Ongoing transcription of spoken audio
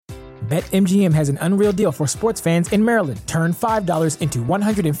BetMGM has an unreal deal for sports fans in Maryland. Turn $5 into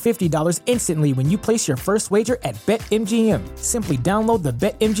 $150 instantly when you place your first wager at BetMGM. Simply download the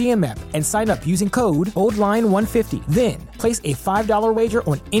BetMGM app and sign up using code OldLine150. Then, place a $5 wager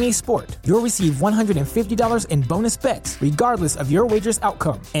on any sport. You'll receive $150 in bonus bets, regardless of your wager's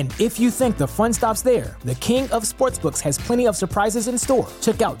outcome. And if you think the fun stops there, the King of Sportsbooks has plenty of surprises in store.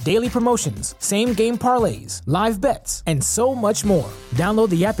 Check out daily promotions, same-game parlays, live bets, and so much more. Download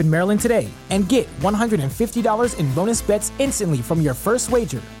the app in Maryland today and get $150 in bonus bets instantly from your first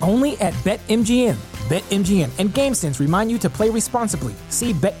wager. Only at BetMGM. BetMGM and GameSense remind you to play responsibly.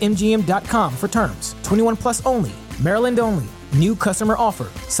 See BetMGM.com for terms. 21 plus only. Maryland only. New customer offer.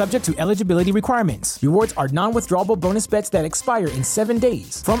 Subject to eligibility requirements. Rewards are non-withdrawable bonus bets that expire in 7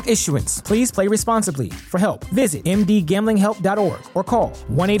 days. From issuance, please play responsibly. For help, visit mdgamblinghelp.org or call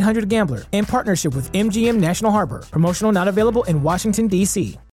 1-800-GAMBLER in partnership with MGM National Harbor. Promotional not available in Washington,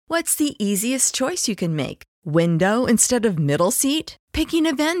 D.C. What's the easiest choice you can make? Window instead of middle seat? Picking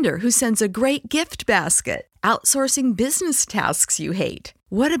a vendor who sends a great gift basket? Outsourcing business tasks you hate?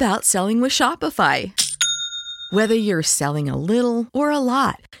 What about selling with Shopify? Whether you're selling a little or a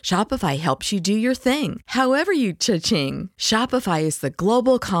lot, Shopify helps you do your thing, however you cha-ching. Shopify is the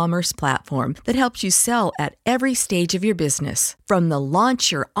global commerce platform that helps you sell at every stage of your business. From the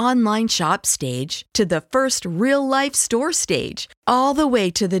launch your online shop stage to the first real-life store stage, all the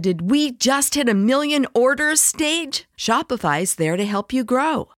way to the did we just hit 1 million orders stage. Shopify's there to help you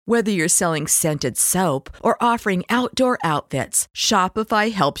grow. Whether you're selling scented soap or offering outdoor outfits,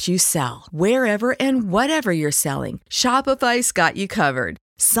 Shopify helps you sell. Wherever and whatever you're selling, Shopify's got you covered.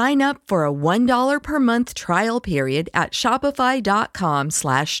 Sign up for a $1 per month trial period at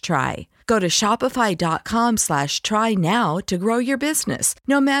shopify.com/try. Go to shopify.com/try now to grow your business,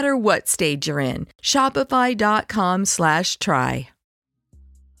 no matter what stage you're in. Shopify.com/try.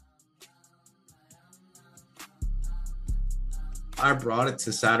 I brought it to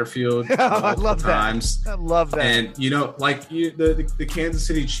Satterfield I love times. I love that. And the Kansas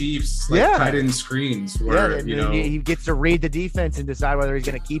City Chiefs tight end screens where he gets to read the defense and decide whether he's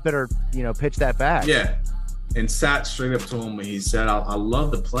going to keep it or pitch that back. Yeah, and sat straight up to him when he said, "I love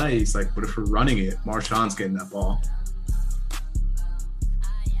the play." He's like, "But if we're running it, Marshawn's getting that ball."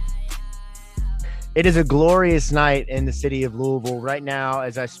 It is a glorious night in the city of Louisville right now.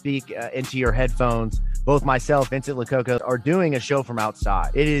 As I speak into your headphones, both myself, Vincent Lococo, are doing a show from outside.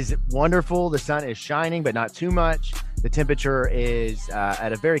 It is wonderful. The sun is shining, but not too much. The temperature is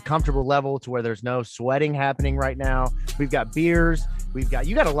at a very comfortable level to where there's no sweating happening right now. We've got beers. You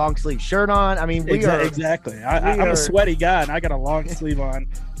got a long sleeve shirt on. I mean, exactly. I'm a sweaty guy, and I got a long sleeve on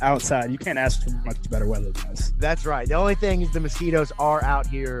outside. You can't ask for much better weather than this. That's right. The only thing is the mosquitoes are out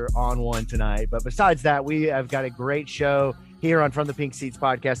here on one tonight. But besides that, we have got a great show here on From the Pink Seats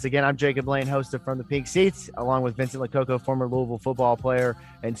podcast. Again, I'm Jacob Lane, host of From the Pink Seats, along with Vincent Lococo, former Louisville football player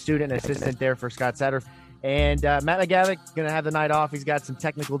and student assistant there for Scott Satterfield. And Matt McGavick going to have the night off. He's got some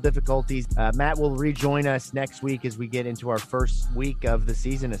technical difficulties. Matt will rejoin us next week as we get into our first week of the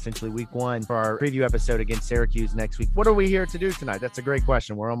season, essentially week 1, for our preview episode against Syracuse next week. What are we here to do tonight? That's a great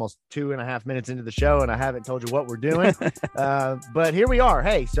question. We're almost 2.5 minutes into the show, and I haven't told you what we're doing. But here we are.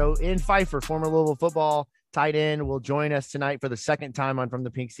 Hey, so Ian Pfeifer, former Louisville football tight end, will join us tonight for the second time on From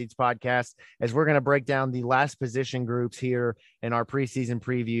the Pink Seats podcast, as we're going to break down the last position groups here in our preseason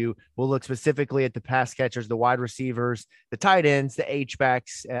preview. We'll look specifically at the pass catchers, the wide receivers, the tight ends, the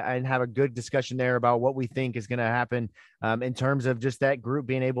H-backs, and have a good discussion there about what we think is going to happen in terms of just that group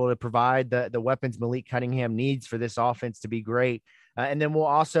being able to provide the weapons Malik Cunningham needs for this offense to be great. And then we'll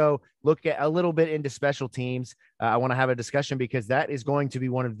also look at a little bit into special teams. I want to have a discussion because that is going to be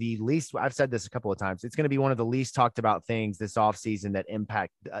one of the least, I've said this a couple of times, it's going to be one of the least talked about things this offseason that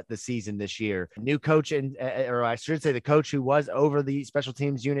impact the season this year. New coach, or I should say the coach who was over the special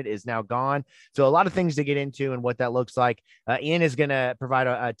teams unit is now gone. So a lot of things to get into and what that looks like. Ian is going to provide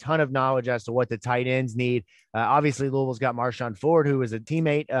a ton of knowledge as to what the tight ends need. Obviously, Louisville's got Marshawn Ford, who was a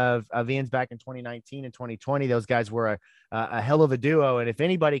teammate of Ian's back in 2019 and 2020. Those guys were a hell of a duo. And if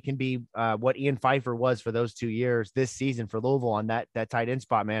anybody can be what Ian Pfeifer was for those 2 years this season for Louisville on that tight end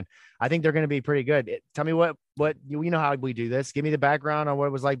spot, man, I think they're going to be pretty good. Tell me what you know how we do this. Give me the background on what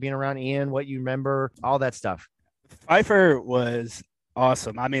it was like being around Ian, what you remember, all that stuff. Pfeifer was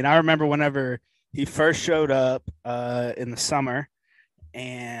awesome. I mean, I remember whenever he first showed up in the summer,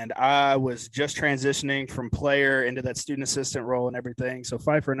 and I was just transitioning from player into that student assistant role and everything. So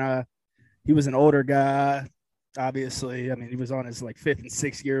Pfeifer and I, he was an older guy. Obviously, I mean, he was on his fifth and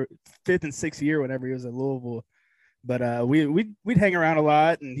sixth year whenever he was at Louisville. But we'd hang around a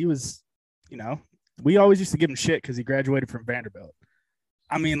lot, and he was, we always used to give him shit because he graduated from Vanderbilt.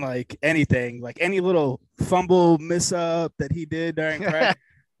 I mean, like anything, like any little fumble miss up that he did during practice.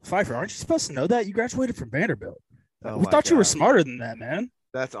 Pfeifer, aren't you supposed to know that? You graduated from Vanderbilt. We thought you were smarter than that, man.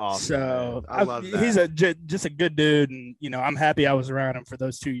 That's awesome. So I love that. He's just a good dude, and I'm happy I was around him for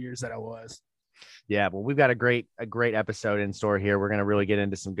those 2 years that I was. Yeah, well, we've got a great episode in store here. We're going to really get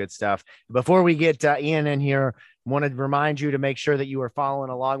into some good stuff. Before we get Ian in here, I want to remind you to make sure that you are following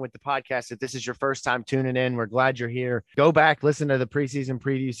along with the podcast. If this is your first time tuning in, we're glad you're here. Go back, listen to the preseason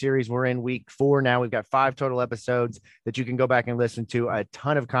preview series. We're in week 4 now. We've got 5 total episodes that you can go back and listen to. A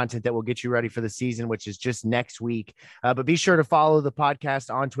ton of content that will get you ready for the season, which is just next week. But be sure to follow the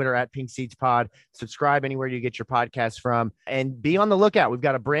podcast on Twitter at Pink Seats Pod. Subscribe anywhere you get your podcast from, and be on the lookout. We've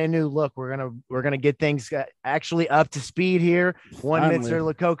got a brand new look. We're gonna get things actually up to speed here. One Mr.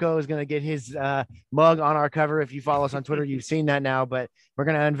 Lococo is gonna get his mug on our cover. If you follow us on Twitter, you've seen that now, but we're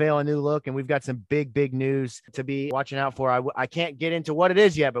going to unveil a new look, and we've got some big news to be watching out for. I can't get into what it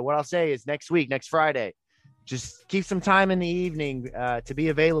is yet, but what I'll say is next Friday, just keep some time in the evening to be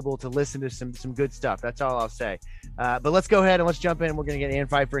available to listen to some good stuff. That's all I'll say. But let's go ahead and let's jump in. We're going to get Ian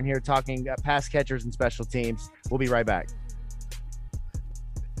Pfeifer in here talking pass catchers and special teams. We'll be right back.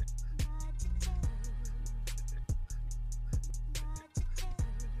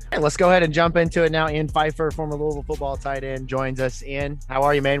 Let's go ahead and jump into it now. Ian Pfeifer, former Louisville football tight end, joins us. Ian, how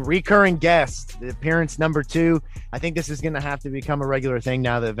are you, man? Recurring guest, the appearance number 2. I think this is going to have to become a regular thing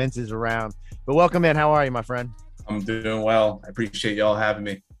now that Vince is around. But welcome in. How are you, my friend? I'm doing well. I appreciate y'all having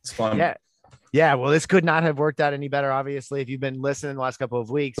me. It's fun. Yeah, well, this could not have worked out any better. Obviously, if you've been listening the last couple of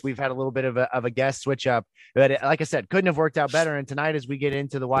weeks, we've had a little bit of a guest switch up. But like I said, couldn't have worked out better. And tonight, as we get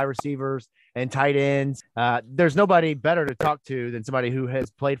into the wide receivers and tight ends, there's nobody better to talk to than somebody who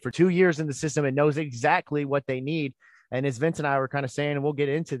has played for 2 years in the system and knows exactly what they need. And as Vince and I were kind of saying, and we'll get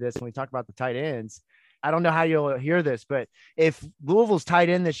into this when we talk about the tight ends, I don't know how you'll hear this, but if Louisville's tight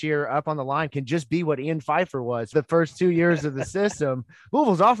end this year up on the line can just be what Ian Pfeifer was the first 2 years of the system,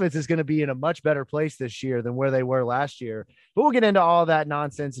 Louisville's offense is going to be in a much better place this year than where they were last year. But we'll get into all that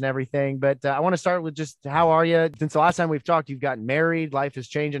nonsense and everything. But I want to start with just how are you? Since the last time we've talked, you've gotten married, life is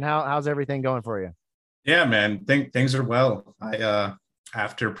changing. How's everything going for you? Yeah, man, things are well. I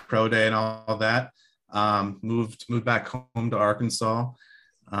after pro day and all that, moved back home to Arkansas.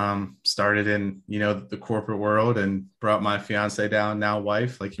 Started in, the corporate world and brought my fiance down, now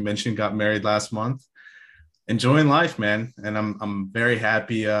wife, like you mentioned, got married last month. Enjoying life, man. And I'm very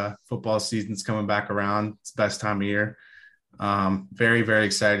happy. Football season's coming back around. It's the best time of year. Very, very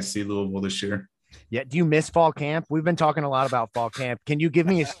excited to see Louisville this year. Yeah. Do you miss fall camp? We've been talking a lot about fall camp. Can you give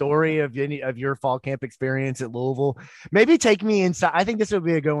me a story of any of your fall camp experience at Louisville? Maybe take me inside. I think this would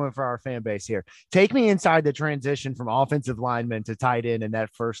be a good one for our fan base here. Take me inside the transition from offensive lineman to tight end in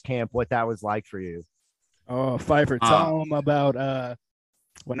that first camp, what that was like for you. Oh, Pfeifer, tell them about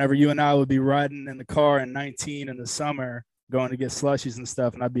whenever you and I would be riding in the car in 19 in the summer, going to get slushies and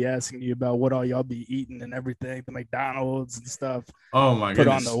stuff, and I'd be asking you about what all y'all be eating and everything, the McDonald's and stuff. Oh my goodness.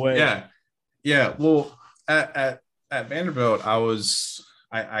 Put on the way. Yeah. Well, at Vanderbilt,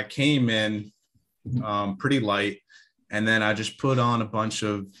 I came in pretty light, and then I just put on a bunch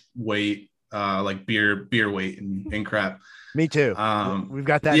of weight, like beer weight and crap. Me too. We've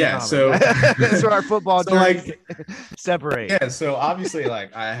got that. Yeah. So that's where our football separate. Yeah. So obviously,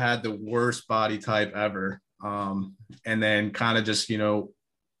 like, I had the worst body type ever, and then kind of just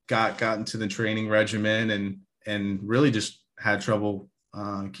got into the training regimen and really just had trouble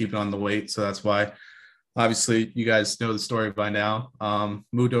keeping on the weight. So that's why, obviously, you guys know the story by now.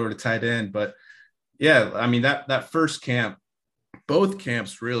 Moved over to tight end. But yeah, I mean, that first camp, both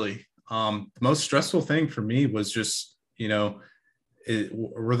camps really, the most stressful thing for me was just,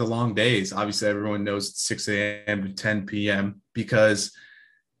 were the long days. Obviously, everyone knows it's 6 a.m. to 10 p.m. because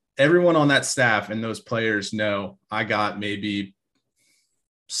everyone on that staff and those players know I got maybe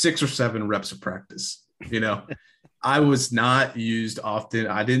 6 or 7 reps of practice, I was not used often.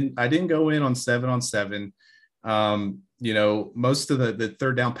 I didn't go in on 7-on-7. Most of the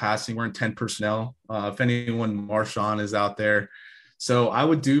third down passing, we're in 10 personnel. If anyone, Marshawn is out there. So I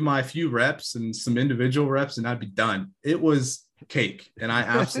would do my few reps and some individual reps and I'd be done. It was cake. And I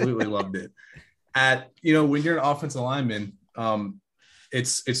absolutely loved it. When you're an offensive lineman,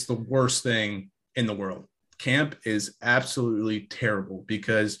 it's the worst thing in the world. Camp is absolutely terrible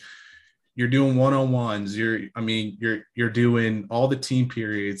because you're doing one-on-ones. You're doing all the team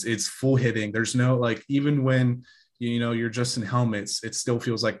periods. It's full hitting. There's no, even when, you're just in helmets, it still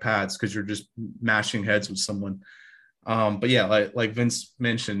feels like pads because you're just mashing heads with someone. But yeah, like Vince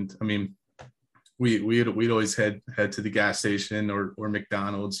mentioned, I mean, we'd always head to the gas station or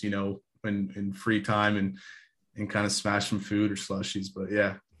McDonald's, when in free time. And kind of smash some food or slushies. But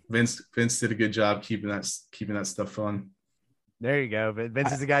yeah, Vince did a good job keeping that stuff fun. There you go. But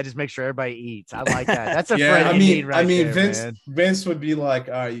Vince is the guy, just make sure everybody eats. I like that. That's a yeah, friend you need right there, Vince, man. Vince would be like,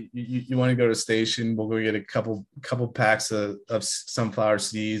 all right, you want to go to station? We'll go get a couple packs of sunflower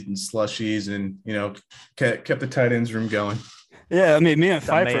seeds and slushies, and kept the tight ends room going. Yeah, I mean, me and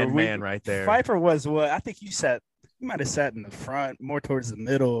Pfeiffer, man right there. Pfeiffer was what I think you might have sat in the front, more towards the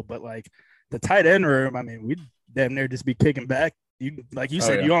middle, but like the tight end room, I mean, we'd damn near just be kicking back. You like you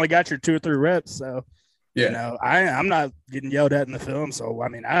said, you only got your 2 or 3 reps, so. Yeah, I'm not getting yelled at in the film, so I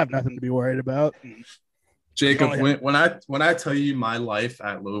mean, I have nothing to be worried about. Jacob, when I tell you my life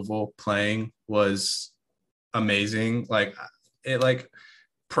at Louisville playing was amazing, like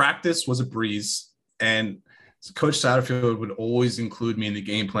practice was a breeze, and Coach Satterfield would always include me in the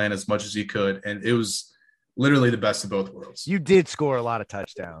game plan as much as he could, and it was literally the best of both worlds. You did score a lot of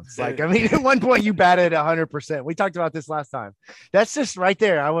touchdowns. Like, I mean, at one point you batted 100%. We talked about this last time. That's just right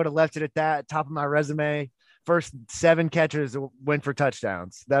there. I would have left it at that, top of my resume. First 7 catches went for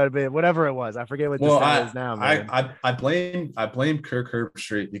touchdowns. That would have been whatever it was. I forget what this is now, man. I blame Kirk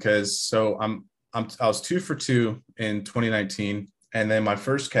Herbstreit because I was 2 for 2 in 2019, and then my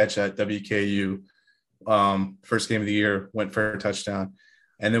first catch at WKU, first game of the year, went for a touchdown,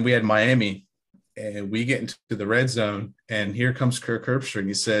 and then we had Miami. And we get into the red zone, and here comes Kirk Herbstreit. And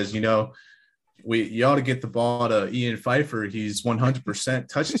he says, you ought to get the ball to Ian Pfeifer. He's 100%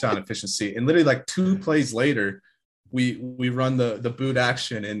 touchdown efficiency. And literally like 2 plays later, we run the boot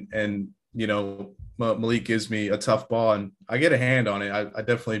action, and Malik gives me a tough ball, and I get a hand on it. I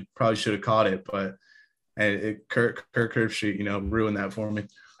definitely probably should have caught it, but Kirk Herbstreit, ruined that for me.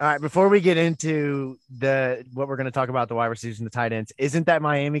 All right, before we get into what we're going to talk about, the wide receivers and the tight ends, isn't that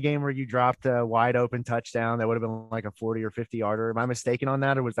Miami game where you dropped a wide open touchdown that would have been like a 40 or 50 yarder? Am I mistaken on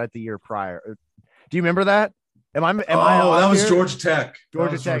that, or was that the year prior? Do you remember that? Am I? That was Georgia Tech.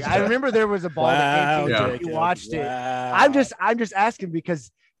 Georgia Tech. I remember there was a ball that came to you. You watched it. I'm just asking because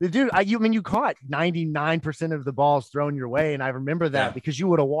the dude, you caught 99% of the balls thrown your way, and I remember that because you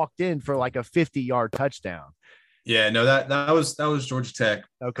would have walked in for like a 50-yard touchdown. Yeah, no, that was Georgia Tech.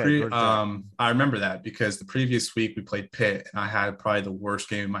 Okay. I remember that because the previous week we played Pitt, and I had probably the worst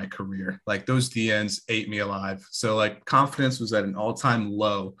game of my career. Like, those DNs ate me alive. So like, confidence was at an all-time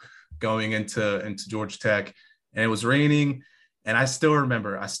low going into Georgia Tech, and it was raining. And I still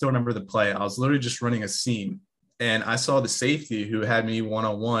remember the play. I was literally just running a seam, and I saw the safety who had me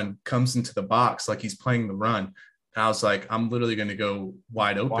one-on-one comes into the box like he's playing the run. And I was like, I'm literally going to go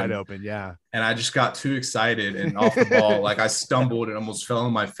wide open. Wide open, yeah. And I just got too excited and off the ball. Like, I stumbled and almost fell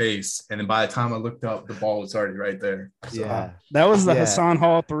on my face. And then by the time I looked up, the ball was already right there. So, yeah. That was the Hassan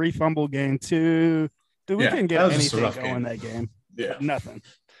Hall 3 fumble game too. Dude, we couldn't get anything going in that game. Yeah. Nothing.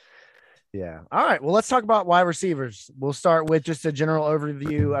 Yeah. All right. Well, let's talk about wide receivers. We'll start with just a general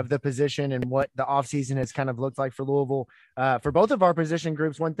overview of the position and what the offseason has kind of looked like for Louisville. For both of our position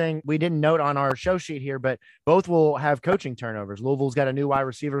groups, one thing we didn't note on our show sheet here, but both will have coaching turnovers. Louisville's got a new wide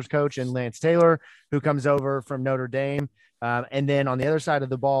receivers coach in Lance Taylor, who comes over from Notre Dame. And then on the other side of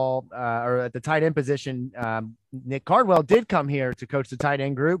the ball, or at the tight end position, Nick Cardwell did come here to coach the tight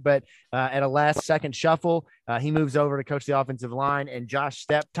end group, but at a last second shuffle, he moves over to coach the offensive line, and Josh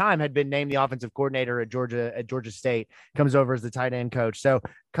Stepp had been named the offensive coordinator at Georgia State, comes over as the tight end coach. So a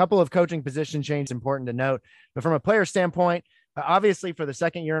couple of coaching position changes important to note, but from a player standpoint, obviously for the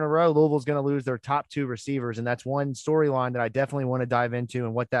second year in a row, Louisville's going to lose their top 2 receivers. And that's one storyline that I definitely want to dive into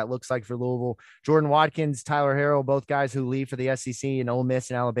and what that looks like for Louisville. Jordan Watkins, Tyler Harrell, both guys who leave for the SEC and Ole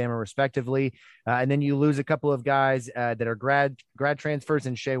Miss and Alabama respectively. And then you lose a couple of guys that are grad transfers,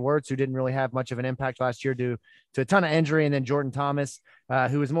 and Shea Wertz, who didn't really have much of an impact last year due to a ton of injury. And then Jordan Thomas,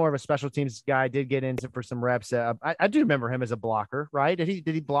 who was more of a special teams guy, did get in for some reps. I do remember him as a blocker, right? Did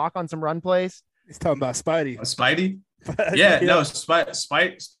he block on some run plays? He's talking about Spidey. Spidey? Yeah, no,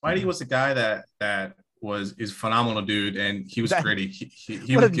 Spidey was a guy that is phenomenal, dude, and he was gritty.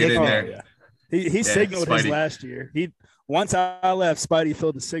 He would get in there. Yeah. He signaled Spidey. his last year. Once I left, Spidey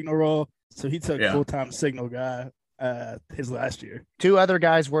filled the signal role, so he took full-time signal guy his last year. 2 other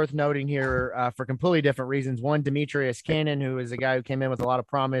guys worth noting here for completely different reasons. One, Demetrius Cannon, who is a guy who came in with a lot of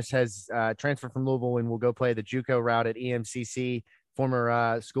promise, has transferred from Louisville and will go play the JUCO route at EMCC,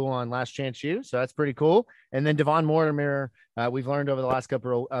 former school on Last Chance U. So that's pretty cool. And then Devon Mortimer, we've learned over the last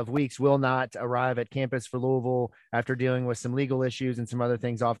couple of weeks, will not arrive at campus for Louisville after dealing with some legal issues and some other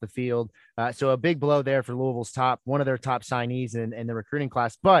things off the field. So a big blow there for Louisville's one of their top signees in the recruiting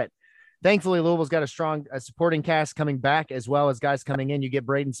class. But Thankfully, Louisville's got a strong supporting cast coming back, as well as guys coming in. You get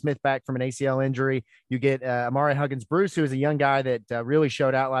Braden Smith back from an ACL injury. You get Amari Huggins-Bruce, who is a young guy that really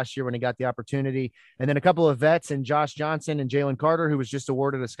showed out last year when he got the opportunity. And then a couple of vets and Josh Johnson and Jalen Carter, who was just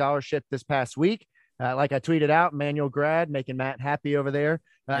awarded a scholarship this past week. Like I tweeted out, Manual grad, making Matt happy over there.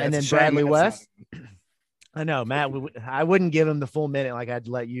 And then Bradley West. I know, Matt, I wouldn't give him the full minute like I'd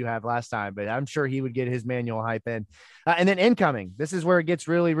let you have last time, but I'm sure he would get his Manual hype in. And then incoming, this is where it gets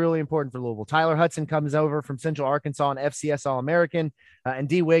really, really important for Louisville. Tyler Hudson comes over from Central Arkansas, an FCS All-American, and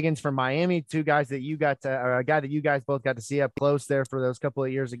D. Wiggins from Miami, two guys that you got to, or a guy that you guys both got to see up close there for those couple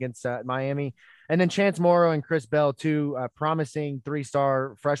of years against Miami. And then Chance Morrow and Chris Bell, two promising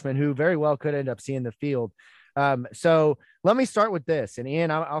three-star freshmen who very well could end up seeing the field. So let me start with this. And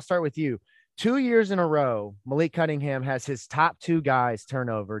Ian, I'll start with you. 2 years in a row, Malik Cunningham has his top two guys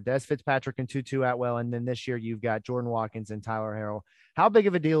turnover, Des Fitzpatrick and Tutu Atwell. And then this year you've got Jordan Watkins and Tyler Harrell. How big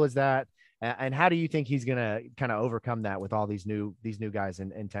of a deal is that? And how do you think he's going to kind of overcome that with all these new guys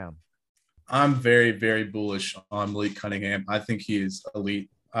in town? I'm very, very bullish on Malik Cunningham. I think he is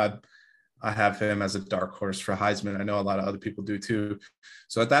elite. I have him as a dark horse for Heisman. I know a lot of other people do too.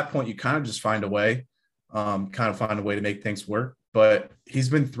 So at that point, you kind of just find a way, to make things work. But he's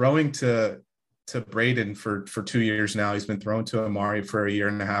been throwing to Braden for 2 years now. He's been throwing to Amari for a year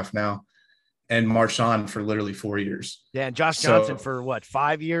and a half now, and Marshawn for literally 4 years. Yeah, and Josh Johnson for what,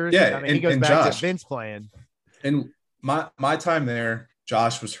 5 years? Yeah, I mean, he goes back Josh, to Vince playing. And my time there,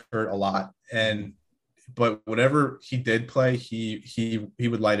 Josh was hurt a lot, but whatever he did play, he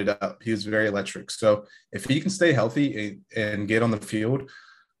would light it up. He was very electric. So if he can stay healthy and get on the field,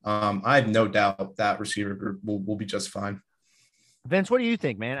 I have no doubt that receiver group will be just fine. Vince, what do you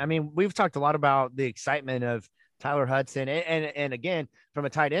think, man? I mean, we've talked a lot about the excitement of Tyler Hudson and again, from a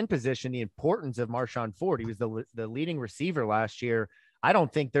tight end position, the importance of Marshawn Ford. He was the leading receiver last year. I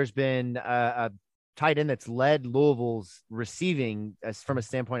don't think there's been a tight end that's led Louisville's receiving from a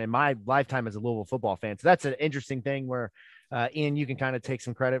standpoint in my lifetime as a Louisville football fan. So that's an interesting thing where Ian, you can kind of take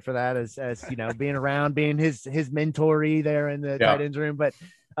some credit for that as being around, being his mentoree there in the tight ends room. But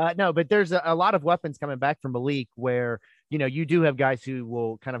no, but there's a lot of weapons coming back from Malik where, you do have guys who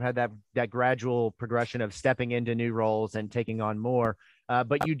will kind of have that gradual progression of stepping into new roles and taking on more.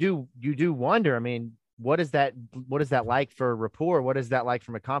 But you do wonder, I mean, what is that like for rapport? What is that like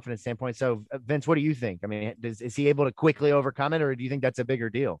from a confidence standpoint? So Vince, what do you think? I mean, is he able to quickly overcome it, or do you think that's a bigger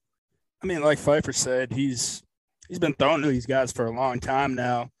deal? I mean, like Pfeifer said, he's been throwing to these guys for a long time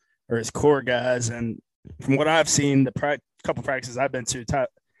now, or his core guys. And from what I've seen, the couple practices I've been to,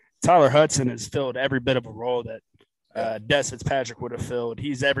 Tyler Hudson has filled every bit of a role that Des Fitzpatrick would have filled.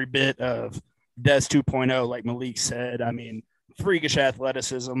 He's every bit of Des 2.0, like Malik said. I mean, freakish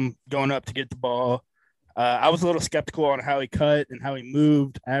athleticism, going up to get the ball. I was a little skeptical on how he cut and how he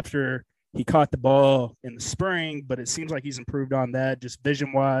moved after he caught the ball in the spring, but it seems like he's improved on that, just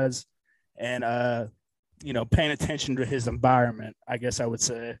vision-wise and, paying attention to his environment, I guess I would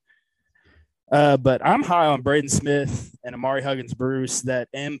say. But I'm high on Braden Smith and Amari Huggins-Bruce, that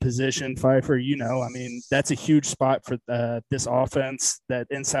M position, Pfeifer, I mean, that's a huge spot for this offense, that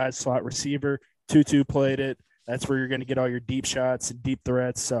inside slot receiver. Tutu played it. That's where you're going to get all your deep shots and deep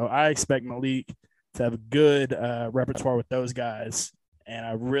threats. So I expect Malik to have a good repertoire with those guys, and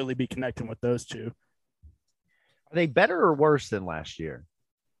I really be connecting with those two. Are they better or worse than last year?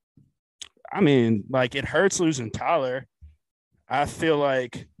 I mean, like, it hurts losing Tyler. I feel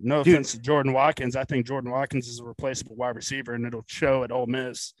like, no offense to Jordan Watkins, I think Jordan Watkins is a replaceable wide receiver, and it'll show at Ole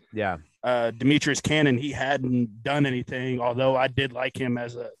Miss. Yeah. Demetrius Cannon, he hadn't done anything, although I did like him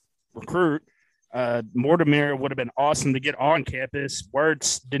as a recruit. Mortimer would have been awesome to get on campus.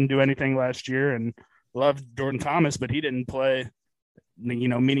 Wirtz didn't do anything last year, and loved Jordan Thomas, but he didn't play,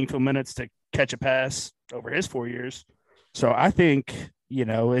 meaningful minutes to catch a pass over his 4 years. So I think,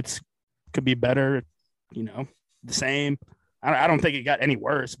 it's could be better, the same. I don't think it got any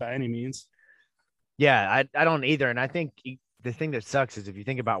worse by any means. Yeah, I don't either. And I think the thing that sucks is if you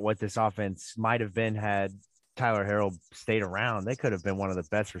think about what this offense might have been had Tyler Harrell stayed around, they could have been one of the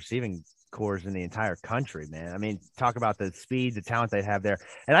best receiving cores in the entire country, man. I mean, talk about the speed, the talent they have there.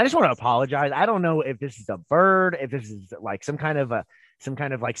 And I just want to apologize. I don't know if this is a bird, if this is like some kind of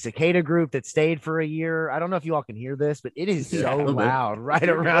like cicada group that stayed for a year. I don't know if you all can hear this, but it is so loud right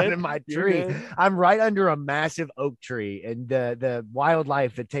around in my tree. I'm right under a massive oak tree, and the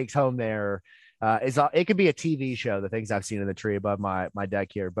wildlife that takes home there it could be a TV show, the things I've seen in the tree above my deck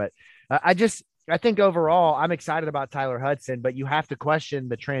here. But I think overall I'm excited about Tyler Hudson, but you have to question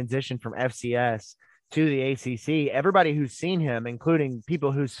the transition from FCS to the ACC. Everybody who's seen him, including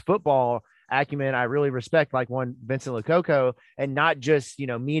people whose football acumen I really respect, like one Vincent Lococo, and not just,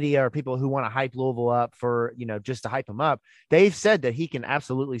 media or people who want to hype Louisville up for, just to hype him up. They've said that he can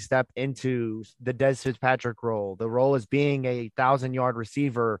absolutely step into the Des Fitzpatrick role, the role as being a 1,000-yard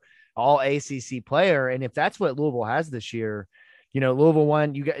receiver, all ACC player. And if that's what Louisville has this year, Louisville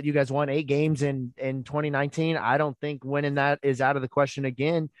won, you guys won 8 games in 2019. I don't think winning that is out of the question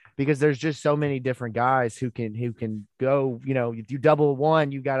again, because there's just so many different guys who can go, if you double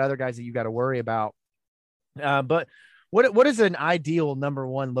one, you've got other guys that you got to worry about. But what does an ideal number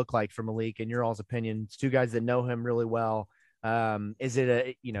one look like for Malik in your all's opinion? It's two guys that know him really well. Is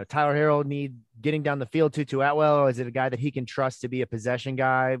it Tyler Harrell need getting down the field, Tutu Atwell, or is it a guy that he can trust to be a possession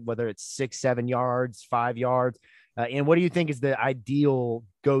guy, whether it's 6-7 yards, 5 yards? And what do you think is the ideal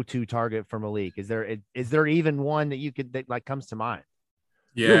go-to target for Malik? Is there even one that like comes to mind?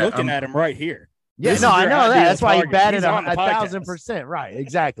 Yeah, you're looking at him right here. Yeah, no, I know that. That's why he batted 1,000%. Right,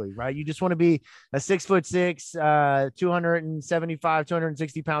 exactly. Right. You just want to be a 6'6", 275,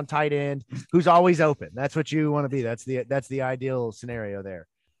 260 pound tight end who's always open. That's what you want to be. That's the ideal scenario there.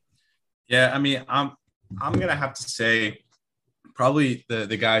 Yeah, I mean, I'm gonna have to say probably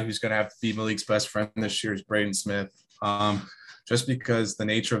the guy who's gonna have to be Malik's best friend this year is Braden Smith. Just because the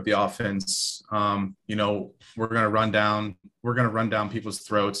nature of the offense, we're going to run down people's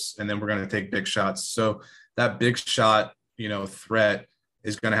throats, and then we're going to take big shots. So that big shot, threat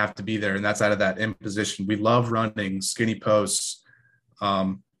is going to have to be there. And that's out of that end position. We love running skinny posts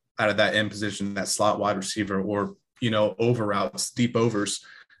out of that end position, that slot wide receiver, or, over routes, deep overs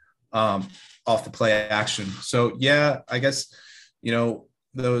off the play action. So yeah, I guess,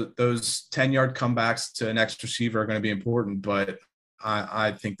 those 10-yard comebacks to an X receiver are going to be important, but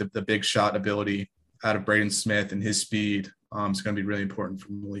I think that the big shot ability out of Braden Smith and his speed is going to be really important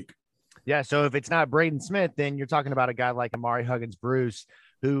for Malik. Yeah, so if it's not Braden Smith, then you're talking about a guy like Amari Huggins-Bruce,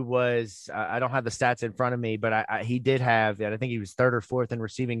 who was I don't have the stats in front of me, but he did have, I think he was 3rd or 4th in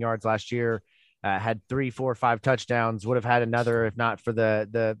receiving yards last year, had 3, 4, 5 touchdowns, would have had another if not for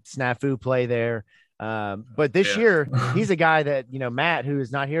the snafu play there. But this year, he's a guy that, Matt, who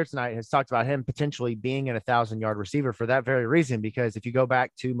is not here tonight, has talked about him potentially being an 1,000-yard receiver for that very reason. Because if you go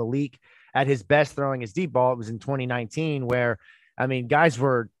back to Malik at his best throwing his deep ball, it was in 2019, where, guys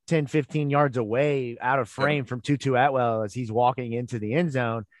were 10, 15 yards away out of frame from Tutu Atwell as he's walking into the end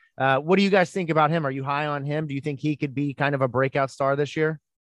zone. What do you guys think about him? Are you high on him? Do you think he could be kind of a breakout star this year?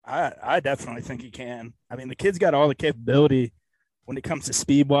 I definitely think he can. The kid's got all the capability when it comes to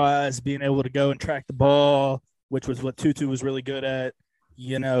speed-wise, being able to go and track the ball, which was what Tutu was really good at.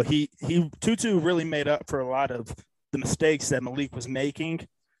 Tutu really made up for a lot of the mistakes that Malik was making,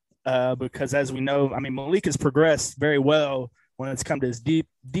 because as we know, Malik has progressed very well when it's come to his deep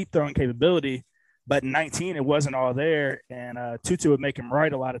throwing capability, but in 19 it wasn't all there, and Tutu would make him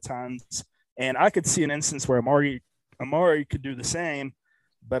right a lot of times. And I could see an instance where Amari could do the same,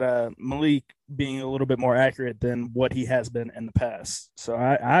 but Malik being a little bit more accurate than what he has been in the past. So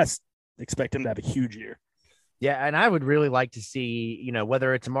I expect him to have a huge year. Yeah, and I would really like to see,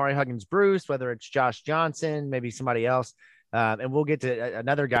 whether it's Amari Huggins-Bruce, whether it's Josh Johnson, maybe somebody else. And we'll get to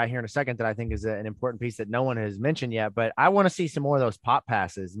another guy here in a second that I think is an important piece that no one has mentioned yet. But I want to see some more of those pop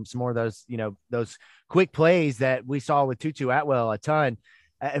passes and some more of those, those quick plays that we saw with Tutu Atwell a ton.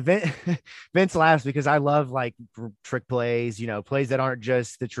 Vince laughs because I love like trick plays, plays that aren't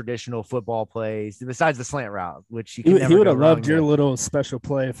just the traditional football plays besides the slant route, which he would have loved your little special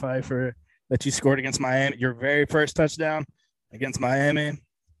play, Pfeifer, that you scored against Miami, your very first touchdown against Miami.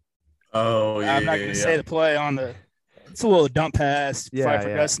 Oh, yeah. I'm not going to say the play on it's a little dump pass.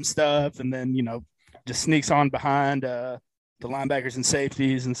 Pfeifer does some stuff and then, just sneaks on behind the linebackers and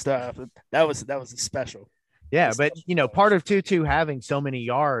safeties and stuff. That was a special. Yeah, but part of Tutu having so many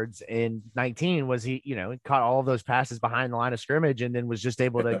yards in 19 was he caught all of those passes behind the line of scrimmage and then was just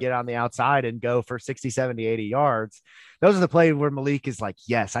able to get on the outside and go for 60, 70, 80 yards. Those are the plays where Malik is like,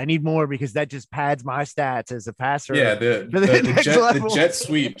 yes, I need more because that just pads my stats as a passer. Yeah, the jet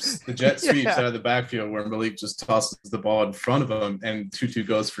sweeps out of the backfield where Malik just tosses the ball in front of him and Tutu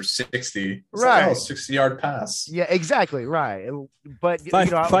goes for 60. Right. Like, 60-yard pass. Yeah, exactly. Right. But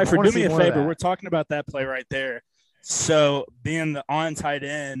Pfeifer, do me a favor. We're talking about that play right there. So being the on tight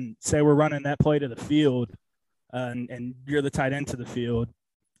end, say we're running that play to the field and you're the tight end to the field.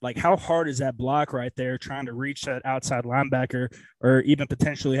 Like, how hard is that block right there trying to reach that outside linebacker or even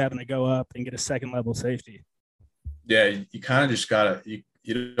potentially having to go up and get a second level safety? Yeah, you kind of just got to –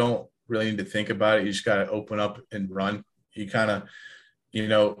 you don't really need to think about it. You just got to open up and run. You kind of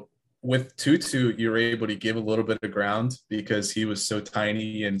with Tutu, you're able to give a little bit of ground because he was so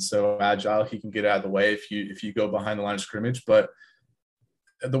tiny and so agile. He can get out of the way if you go behind the line of scrimmage. But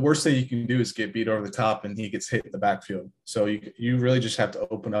the worst thing you can do is get beat over the top and he gets hit in the backfield. So you really just have to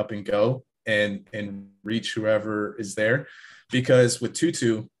open up and go and reach whoever is there. Because with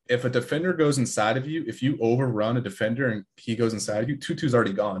Tutu, if a defender goes inside of you, if you overrun a defender and he goes inside of you, Tutu's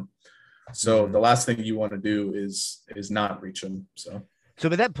already gone. So the last thing you want to do is not reach him. So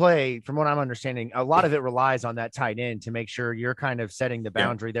with that play, from what I'm understanding, a lot of it relies on that tight end to make sure you're kind of setting the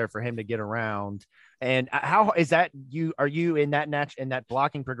boundary there for him to get around. And how is that are you in that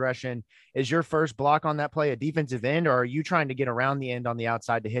blocking progression? Is your first block on that play a defensive end, or are you trying to get around the end on the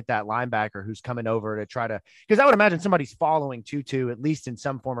outside to hit that linebacker who's coming over to try to, because I would imagine somebody's following Tutu at least in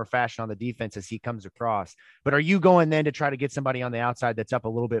some form or fashion on the defense as he comes across, but are you going then to try to get somebody on the outside that's up a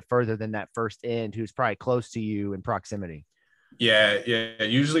little bit further than that first end who's probably close to you in proximity? Yeah.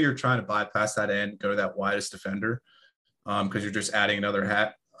 Usually you're trying to bypass that end, go to that widest defender, because you're just adding another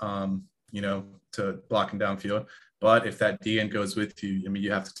hat, to blocking downfield. But if that D end goes with you, I mean,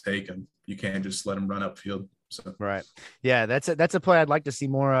 you have to take him. You can't just let him run upfield. So right. Yeah, that's a play I'd like to see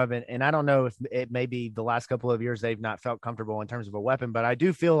more of. And I don't know if it may be the last couple of years they've not felt comfortable in terms of a weapon, but I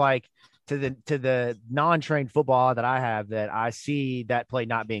do feel like to the non-trained football that I have, that I see that play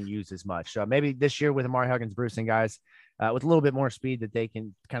not being used as much. So maybe this year with Amari Huggins, Bruce, and guys with a little bit more speed, that they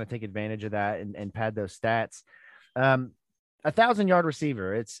can kind of take advantage of that and pad those stats. 1,000-yard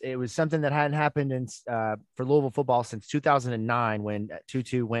receiver. It was something that hadn't happened for Louisville football since 2009, when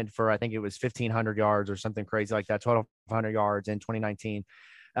Tutu went for, I think it was 1,500 yards or something crazy like that, 1,200 yards in 2019.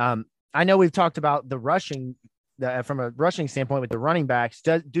 I know we've talked about the rushing from a rushing standpoint with the running backs.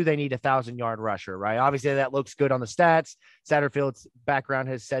 Do they need 1,000-yard rusher, right? Obviously that looks good on the stats. Satterfield's background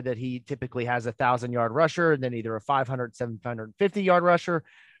has said that he typically has 1,000-yard rusher and then either a 500, 750-yard rusher.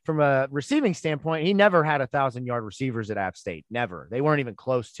 From a receiving standpoint, he never had 1,000-yard receivers at App State. Never. They weren't even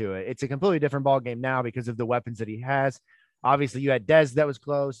close to it. It's a completely different ball game now because of the weapons that he has. Obviously, you had Dez that was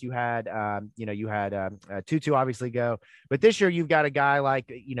close. You had, Tutu obviously go. But this year, you've got a guy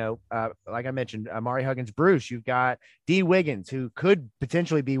like I mentioned, Amari Huggins, Bruce. You've got D. Wiggins, who could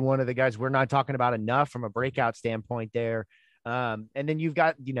potentially be one of the guys we're not talking about enough from a breakout standpoint there. And then you've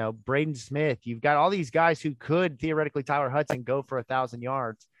got, Braden Smith. You've got all these guys who could theoretically, Tyler Hudson, go for 1,000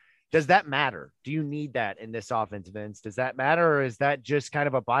 yards. Does that matter? Do you need that in this offense, Vince? Does that matter? Or is that just kind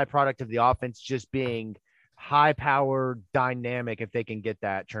of a byproduct of the offense just being high-powered, dynamic, if they can get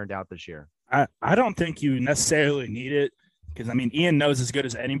that turned out this year? I don't think you necessarily need it, because, I mean, Ian knows as good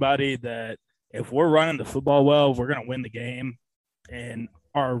as anybody that if we're running the football well, we're going to win the game. And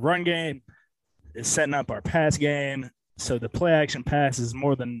our run game is setting up our pass game. So the play action pass is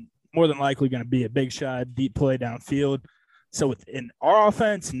more than likely going to be a big shot, deep play downfield. So within our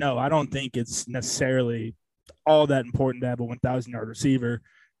offense, no, I don't think it's necessarily all that important to have a 1,000-yard receiver,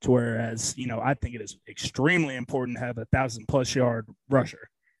 to whereas, I think it is extremely important to have a 1,000+ yard rusher.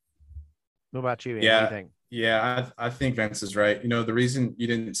 What about you, Ian? Yeah. What do you think? Yeah, I think Vince is right. The reason you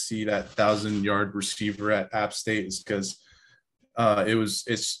didn't see that 1,000-yard receiver at App State is because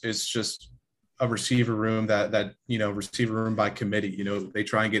it's just a receiver room that receiver room by committee. They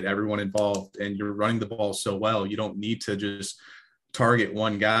try and get everyone involved, and you're running the ball so well, you don't need to just target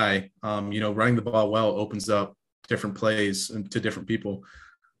one guy. Running the ball well opens up different plays to different people.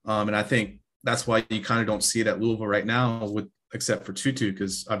 And I think that's why you kind of don't see it at Louisville right now, except for Tutu,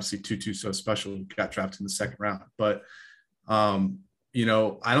 because obviously Tutu's so special, got drafted in the second round. But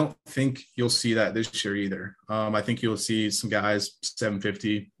I don't think you'll see that this year either. I think you'll see some guys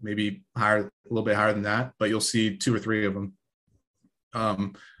 750, maybe higher, a little bit higher than that, but you'll see two or three of them.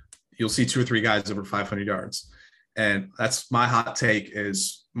 You'll see two or three guys over 500 yards. And that's my hot take,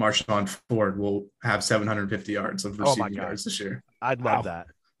 is Marshawn Ford will have 750 yards of receiving yards this year. I'd love that.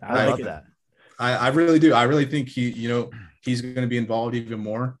 I love that. I really do. I really think he's going to be involved even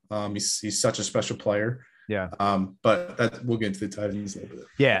more. He's such a special player. Yeah. But we'll get into the tight ends a little bit.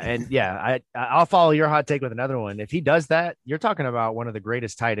 Yeah. And I'll follow your hot take with another one. If he does that, you're talking about one of the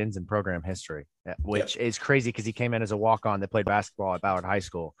greatest tight ends in program history, which is crazy because he came in as a walk-on that played basketball at Ballard High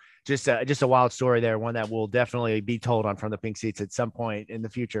School. Just a wild story there. One that will definitely be told on From the Pink Seats at some point in the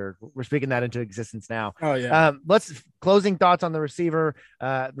future. We're speaking that into existence now. Oh yeah. Let's closing thoughts on the receiving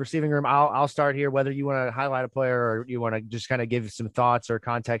room. I'll start here, whether you want to highlight a player or you want to just kind of give some thoughts or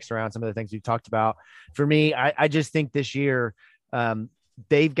context around some of the things we've talked about. For me, I just think this year,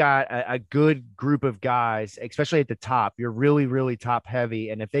 they've got a good group of guys, especially at the top. You're really, really top heavy.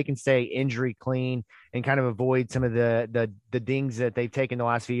 And if they can stay injury clean and kind of avoid some of the dings that they've taken the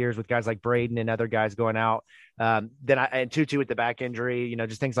last few years with guys like Braden and other guys going out, and Tutu with the back injury,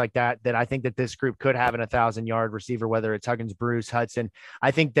 just things like that, that I think that this group could have an 1,000-yard receiver, whether it's Huggins, Bruce, Hudson.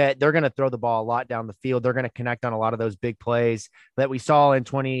 I think that they're going to throw the ball a lot down the field. They're going to connect on a lot of those big plays that we saw in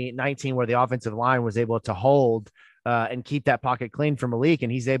 2019, where the offensive line was able to hold and keep that pocket clean for Malik.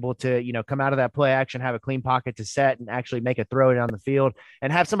 And he's able to, come out of that play action, have a clean pocket to set and actually make a throw down the field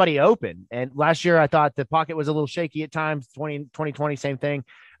and have somebody open. And last year, I thought the pocket was a little shaky at times. 2020, same thing.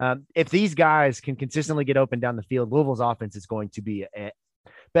 If these guys can consistently get open down the field, Louisville's offense is going to be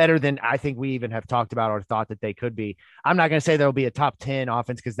better than I think we even have talked about or thought that they could be. I'm not going to say there'll be a top 10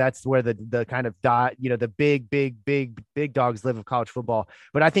 offense, because that's where the kind of the big dogs live of college football.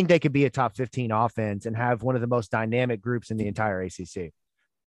 But I think they could be a top 15 offense and have one of the most dynamic groups in the entire ACC.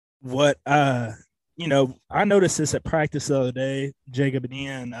 What, I noticed this at practice the other day, Jacob and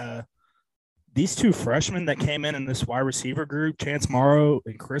Ian, these two freshmen that came in this wide receiver group, Chance Morrow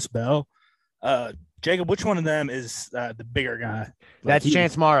and Chris Bell, Jacob, which one of them is the bigger guy? That's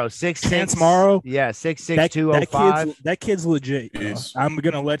Chance Morrow. Chance Morrow? Yeah, 6'6", 205. That kid's legit. I'm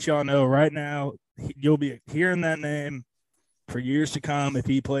going to let y'all know right now, you'll be hearing that name for years to come if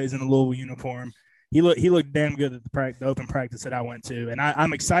he plays in a Louisville uniform. He looked damn good at the open practice that I went to, and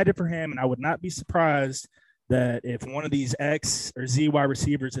I'm excited for him, and I would not be surprised that if one of these X or Z wide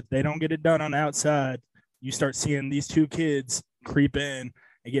receivers, if they don't get it done on the outside, you start seeing these two kids creep in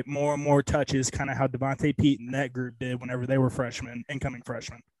and get more and more touches, kind of how Devontae Pete and that group did whenever they were incoming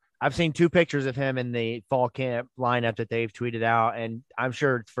freshmen. I've seen two pictures of him in the fall camp lineup that they've tweeted out, and I'm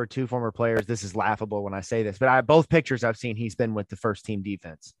sure for two former players, this is laughable when I say this, but both pictures I've seen, he's been with the first team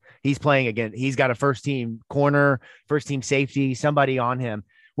defense. He's playing again. He's got a first team corner, first team safety, somebody on him,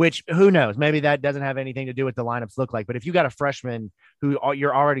 which who knows, maybe that doesn't have anything to do with the lineups look like, but if you got a freshman who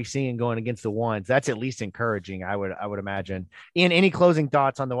you're already seeing going against the ones, that's at least encouraging. I would imagine. Ian, any closing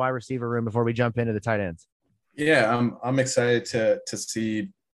thoughts on the wide receiver room before we jump into the tight ends? Yeah, I'm excited to see.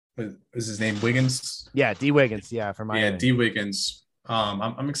 What is his name? Wiggins? Yeah, D Wiggins. Yeah, from Miami. Yeah, D Wiggins.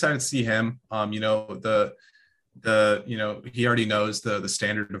 I'm excited to see him. He already knows the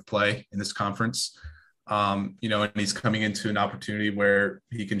standard of play in this conference. And he's coming into an opportunity where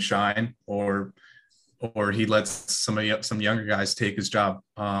he can shine, or he lets some younger guys take his job.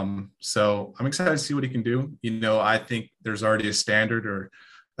 So I'm excited to see what he can do. I think there's already a standard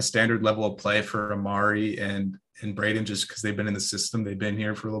level of play for Amari and Braden, just because they've been in the system. They've been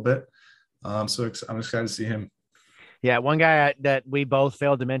here for a little bit. So I'm excited to see him. Yeah, one guy that we both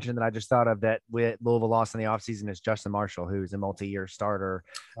failed to mention that I just thought of that with Louisville lost in the offseason is Justin Marshall, who's a multi-year starter.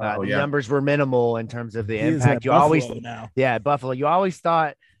 The numbers were minimal in terms of the impact. Buffalo. You always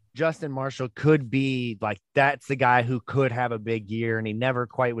thought Justin Marshall could be like, that's the guy who could have a big year, and he never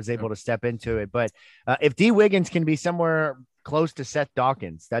quite was able to step into it. But if D Wiggins can be somewhere close to Seth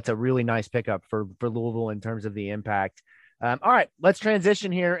Dawkins, that's a really nice pickup for Louisville in terms of the impact. All right, let's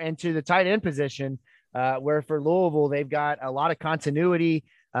transition here into the tight end position, where for Louisville, they've got a lot of continuity,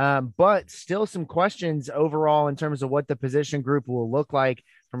 but still some questions overall in terms of what the position group will look like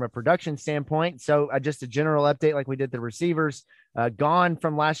from a production standpoint. So just a general update like we did the receivers. Gone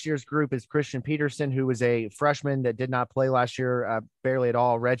from last year's group is Christian Peterson, who was a freshman that did not play last year, barely at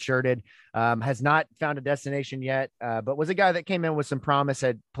all, redshirted, has not found a destination yet, but was a guy that came in with some promise,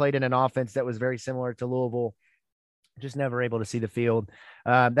 had played in an offense that was very similar to Louisville, just never able to see the field.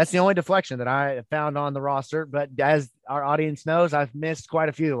 That's the only deflection that I found on the roster. But as our audience knows, I've missed quite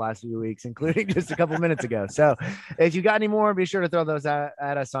a few the last few weeks, including just a couple minutes ago. So if you got any more, be sure to throw those at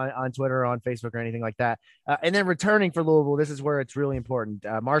us on Twitter or on Facebook or anything like that. And then returning for Louisville, this is where it's really important.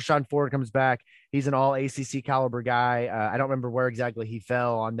 Marshawn Ford comes back. He's an all ACC caliber guy. I don't remember where exactly he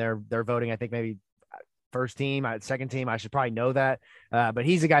fell on their voting. I think maybe first team, second team. I should probably know that. But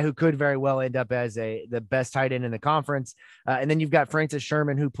he's a guy who could very well end up as the best tight end in the conference. And then you've got Francis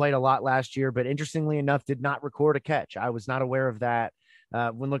Sherman, who played a lot last year, but interestingly enough, did not record a catch. I was not aware of that.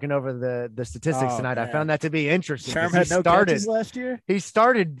 When looking over the statistics tonight, man, I found that to be interesting. Sherman had no catches last year. He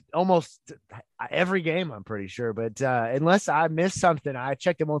started almost every game, I'm pretty sure. But unless I missed something, I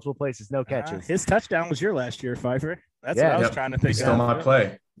checked in multiple places, no catches. His touchdown was your last year, Pfeifer. That's what I was trying to think. Still my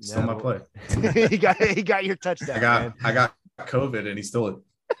play. Still my play. he got your touchdown. I got COVID and he stole it.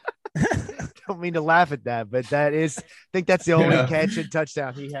 don't mean to laugh at that, but I think that's the only catch and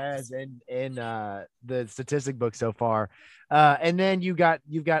touchdown he has in the statistic book so far. And then you've got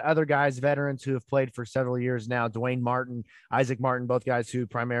other guys, veterans who have played for several years now. Dwayne Martin, Isaac Martin, both guys who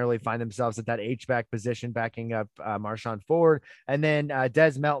primarily find themselves at that H-back position, backing up Marshawn Ford. And then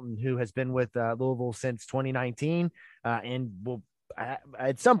Des Melton, who has been with Louisville since 2019 and will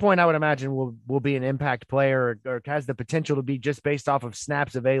at some point, I would imagine will be an impact player or has the potential to be just based off of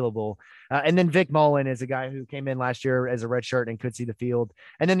snaps available. And then Vic Mullen is a guy who came in last year as a redshirt and could see the field.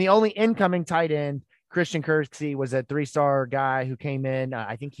 And then the only incoming tight end, Christian Kirksey, was a 3-star guy who came in.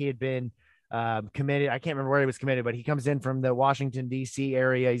 I think he had been committed. I can't remember where he was committed, but he comes in from the Washington, D.C.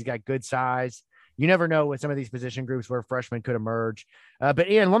 area. He's got good size. You never know with some of these position groups where freshmen could emerge. But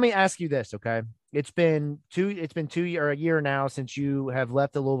Ian, let me ask you this, okay? It's been a year now since you have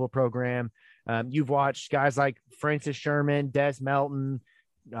left the Louisville program. You've watched guys like Francis Sherman, Des Melton,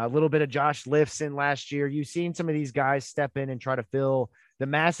 a little bit of Josh Lifson last year. You've seen some of these guys step in and try to fill the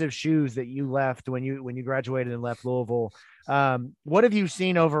massive shoes that you left when you graduated and left Louisville. What have you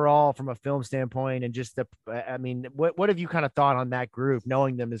seen overall from a film standpoint, and just what have you kind of thought on that group,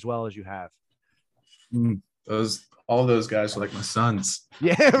 knowing them as well as you have? All those guys are like my sons.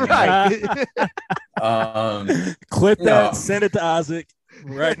 Yeah, right. Clip that, send it to Isaac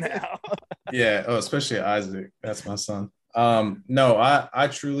right now. Yeah, especially Isaac. That's my son. No, I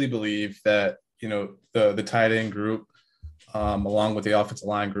truly believe that, the tight end group, along with the offensive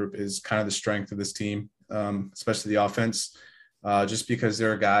line group, is kind of the strength of this team, especially the offense, just because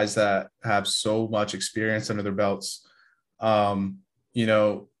there are guys that have so much experience under their belts. I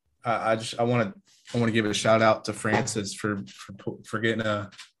want to give a shout out to Francis for getting a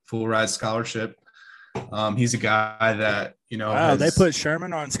full ride scholarship. He's a guy that, wow, they put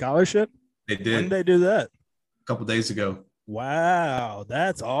Sherman on scholarship. They did. When did they do that? A couple days ago. Wow,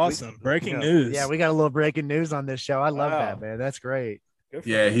 that's awesome. Breaking news. Yeah, we got a little breaking news on this show. I love that, man. That's great.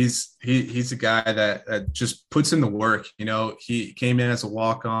 Yeah, he's a guy that just puts in the work. He came in as a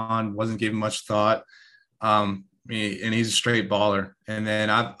walk-on, wasn't given much thought. And he's a straight baller. And then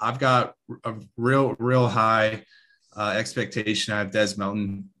I've got a real high expectation. I have Des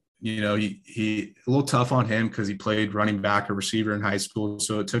Melton. He a little tough on him because he played running back or receiver in high school.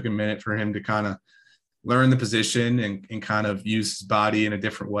 So it took a minute for him to kind of learn the position and kind of use his body in a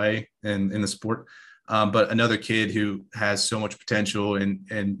different way in the sport. But another kid who has so much potential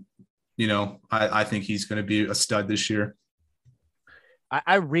and I think he's going to be a stud this year.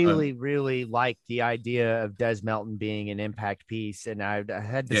 I really like the idea of Des Melton being an impact piece. And I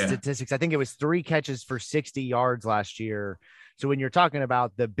had the statistics. I think it was 3 catches for 60 yards last year. So when you're talking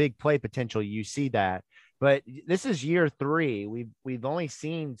about the big play potential, you see that. But this is year 3. We've only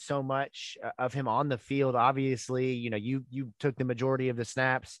seen so much of him on the field. Obviously, you took the majority of the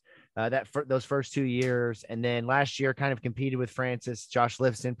snaps those first 2 years. And then last year kind of competed with Francis. Josh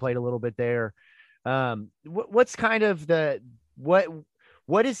Lifson played a little bit there. What's kind of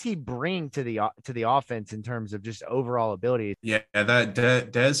what does he bring to the offense in terms of just overall ability? Yeah, that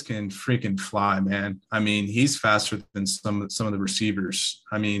Des can freaking fly, man. I mean, he's faster than some of the receivers.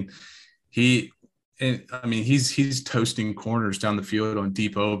 I mean, he's toasting corners down the field on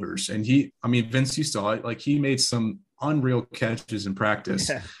deep overs. And Vince, you saw it, like he made some unreal catches in practice.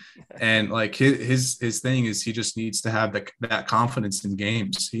 Yeah. And like his thing is he just needs to have that confidence in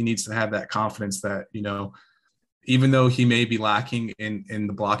games. He needs to have that confidence that, even though he may be lacking in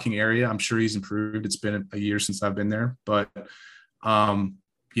the blocking area, I'm sure he's improved. It's been a year since I've been there, but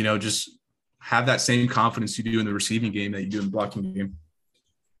just have that same confidence you do in the receiving game that you do in the blocking game.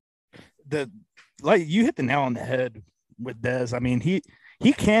 Like you hit the nail on the head with Des. I mean, he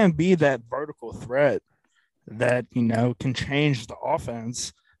can be that vertical threat that, can change the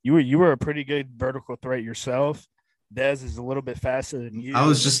offense. You were a pretty good vertical threat yourself. Des is a little bit faster than you. I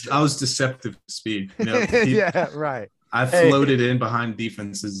was deceptive speed. Yeah, right. I floated in behind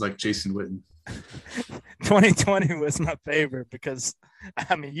defenses like Jason Witten. 2020 was my favorite because,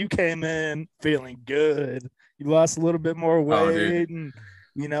 you came in feeling good. You lost a little bit more weight and,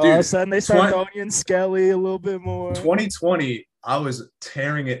 all of a sudden they started throwing you in Skelly a little bit more. 2020, I was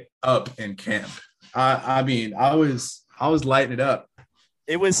tearing it up in camp. I was lighting it up.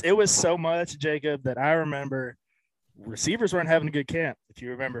 It was so much, Jacob, that I remember receivers weren't having a good camp, if you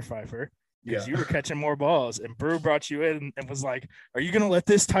remember, Pfeifer, because you were catching more balls. And Brew brought you in and was like, are you going to let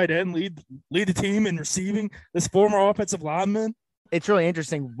this tight end lead the team in receiving, this former offensive lineman? It's really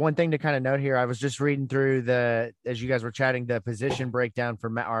interesting. One thing to kind of note here, I was just reading through as you guys were chatting, the position breakdown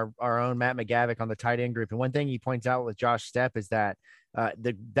for our own Matt McGavick on the tight end group. And one thing he points out with Josh Stepp is that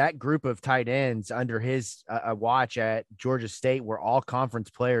that group of tight ends under his watch at Georgia State were all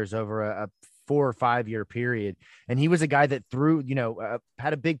conference players over a 4 or 5 year period. And he was a guy that threw,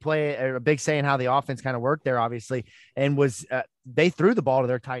 had a big play or a big say in how the offense kind of worked there, obviously. And they threw the ball to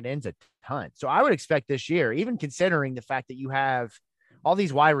their tight ends a ton. So I would expect this year, even considering the fact that you have all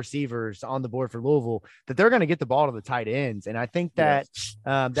these wide receivers on the board for Louisville, that they're going to get the ball to the tight ends. And I think that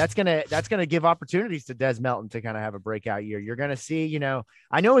that's going to give opportunities to Des Melton to kind of have a breakout year. You're going to see,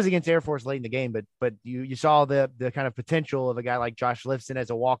 I know it was against Air Force late in the game, but you saw the kind of potential of a guy like Josh Lifson as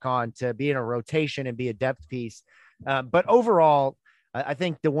a walk-on to be in a rotation and be a depth piece. But overall, I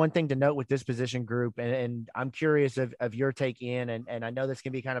think the one thing to note with this position group, and I'm curious of your take in, and I know this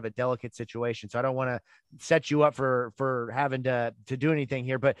can be kind of a delicate situation, so I don't want to set you up for having to do anything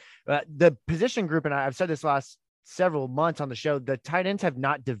here, but the position group, and I've said this last several months on the show, the tight ends have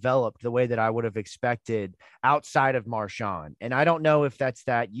not developed the way that I would have expected outside of Marshawn. And I don't know if that's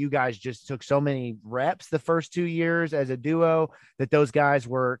that you guys just took so many reps the first 2 years as a duo that those guys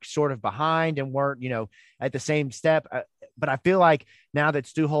were sort of behind and weren't, at the same step. But I feel like now that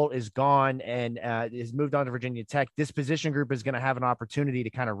Stu Holt is gone and has moved on to Virginia Tech, this position group is going to have an opportunity to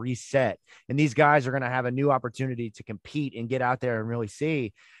kind of reset. And these guys are going to have a new opportunity to compete and get out there and really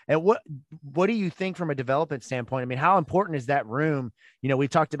see. And what do you think from a development standpoint? I mean, how important is that room? We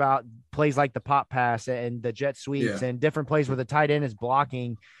talked about plays like the pop pass and the jet sweeps and different plays where the tight end is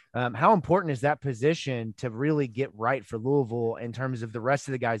blocking. How important is that position to really get right for Louisville in terms of the rest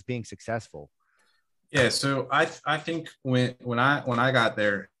of the guys being successful? Yeah, so I think when I got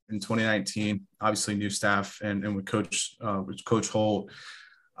there in 2019, obviously new staff and with Coach Holt,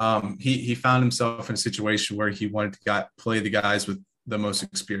 he found himself in a situation where he wanted to play the guys with the most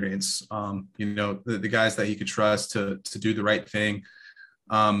experience, the guys that he could trust to do the right thing.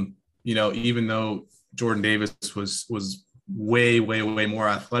 Even though Jordan Davis was way more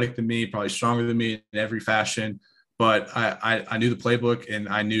athletic than me, probably stronger than me in every fashion, but I knew the playbook and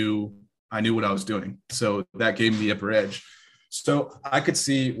I knew what I was doing. So that gave me the upper edge. So I could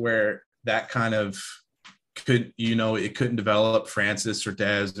see where that kind of it couldn't develop Francis or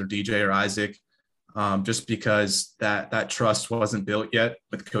Dez or DJ or Isaac, just because that trust wasn't built yet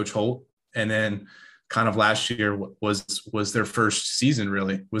with Coach Holt. And then kind of last year was their first season,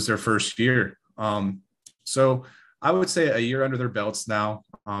 really was their first year. So I would say a year under their belts now.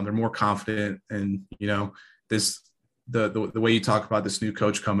 They're more confident, and the way you talk about this new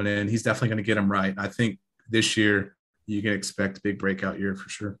coach coming in, he's definitely going to get them right. I think this year you can expect a big breakout year for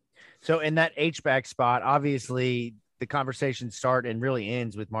sure. So in that H-back spot, obviously the conversation start and really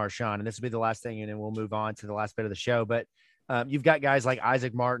ends with Marshawn, and this will be the last thing, and then we'll move on to the last bit of the show. But you've got guys like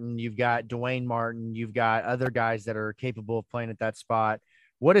Isaac Martin, you've got Dwayne Martin, you've got other guys that are capable of playing at that spot.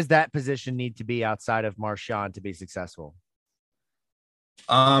 What does that position need to be outside of Marshawn to be successful?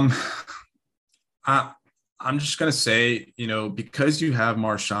 I'm just going to say, because you have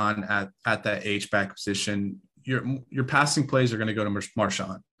Marshawn at that H-back position, your passing plays are going to go to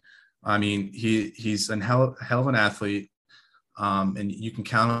Marshawn. I mean, he's a hell of an athlete, and you can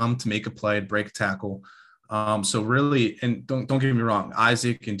count on him to make a play, break a tackle. So really, and don't get me wrong,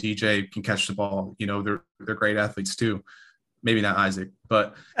 Isaac and DJ can catch the ball. They're great athletes too. Maybe not Isaac,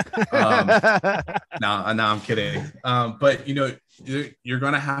 but no, I'm kidding. But you're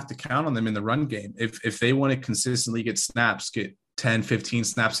going to have to count on them in the run game. If they want to consistently get 10, 15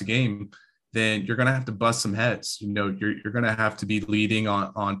 snaps a game, then you're going to have to bust some heads. You're going to have to be leading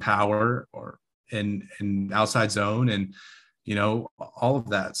on power or in outside zone and, all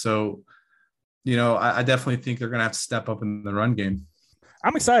of that. So, I definitely think they're going to have to step up in the run game.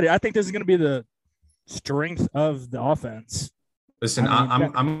 I'm excited. I think this is going to be the strength of the offense. Listen,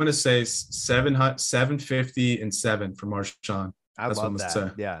 I'm going to say 750 and 7 for Marshawn. I love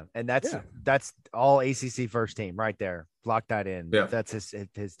that. Yeah. And that's all ACC first team right there. Lock that in. Yeah. That's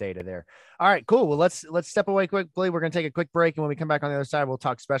his data there. All right, cool. Well, let's step away quickly. We're going to take a quick break. And when we come back on the other side, we'll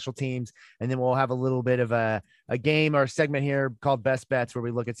talk special teams. And then we'll have a little bit of a game or a segment here called Best Bets, where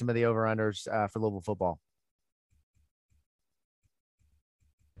we look at some of the over-unders for Louisville football.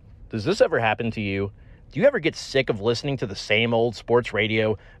 Does this ever happen to you? Do you ever get sick of listening to the same old sports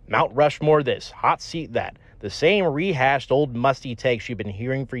radio, Mount Rushmore this, hot seat that, the same rehashed old musty takes you've been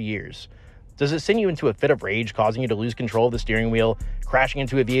hearing for years? Does it send you into a fit of rage, causing you to lose control of the steering wheel, crashing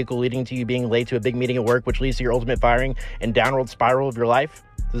into a vehicle leading to you being late to a big meeting at work, which leads to your ultimate firing and downward spiral of your life?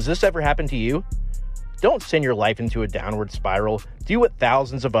 Does this ever happen to you? Don't send your life into a downward spiral. Do what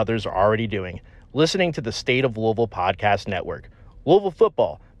thousands of others are already doing, listening to the State of Louisville Podcast Network. Louisville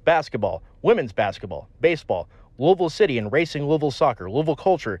football, basketball, women's basketball, baseball, Louisville City and Racing Louisville Soccer, Louisville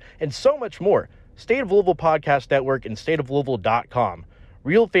Culture, and so much more. State of Louisville Podcast Network and stateoflouisville.com.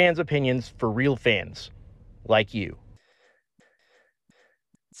 Real fans' opinions for real fans like you.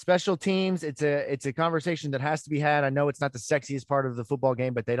 Special teams, it's a conversation that has to be had. I know it's not the sexiest part of the football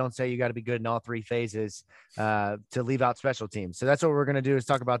game, but they don't say you got to be good in all three phases to leave out special teams. So that's what we're going to do, is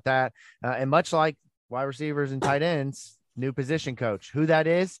talk about that. And much like wide receivers and tight ends, new position coach. Who that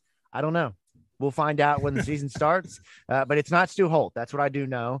is, I don't know. We'll find out when the season starts, but it's not Stu Holt. That's what I do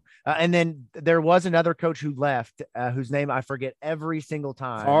know. And then there was another coach who left, whose name I forget every single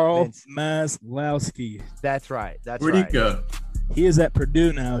time. Carl Maslowski. That's right. Where'd he go? He is at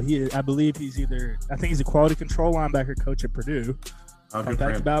Purdue now. I believe he's I think he's a quality control linebacker coach at Purdue. Fun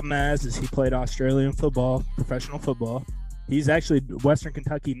fact about Maz is he played Australian football, professional football. He's actually Western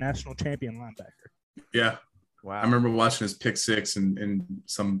Kentucky national champion linebacker. Yeah. Wow. I remember watching his pick six in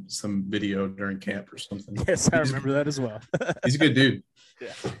some video during camp or something. Yes, I remember that as well. He's a good dude.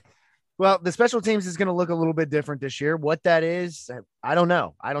 Yeah. Well, the special teams is going to look a little bit different this year. What that is, I don't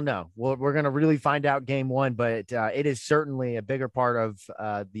know. Well, we're going to really find out game one, but it is certainly a bigger part of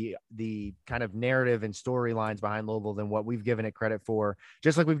the kind of narrative and storylines behind Louisville than what we've given it credit for.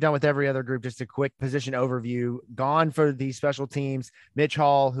 Just like we've done with every other group, just a quick position overview. Gone for the special teams, Mitch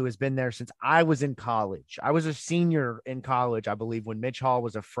Hall, who has been there since I was in college. I was a senior in college, I believe, when Mitch Hall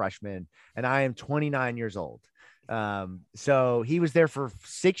was a freshman, and I am 29 years old. So he was there for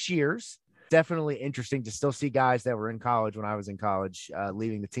 6 years. Definitely interesting to still see guys that were in college when I was in college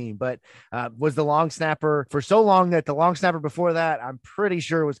leaving the team, but was the long snapper for so long that the long snapper before that, I'm pretty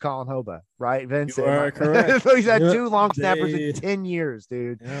sure, was Colin Hoba, right, Vince? You are correct. He's had two long snappers in 10 years,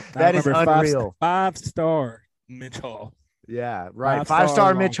 dude. Yep. That is unreal. Five-star Mitch Hall. Yeah, right. Five-star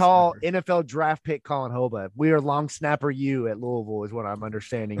Five-star Mitch Hall, snapper. NFL draft pick Colin Hoba. We are long snapper you at Louisville is what I'm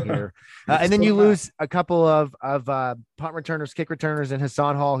understanding here. And then you lose a couple of punt returners, kick returners, and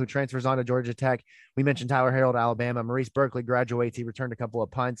Hassan Hall, who transfers on to Georgia Tech. We mentioned Tyler Harrell, Alabama. Maurice Berkeley graduates. He returned a couple of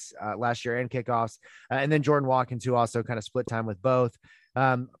punts last year and kickoffs. And then Jordan Watkins, who also kind of split time with both.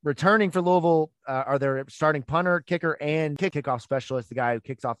 Returning for Louisville are their starting punter, kicker, and kickoff specialist, the guy who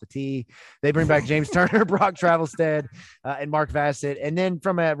kicks off the tee. They bring back James Turner, Brock Travelstead, and Mark Vassett. And then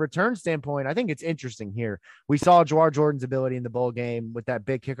from a return standpoint, I think it's interesting here. We saw Jawar Jordan's ability in the bowl game with that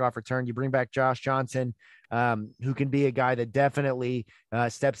big kickoff return. You bring back Josh Johnson, who can be a guy that definitely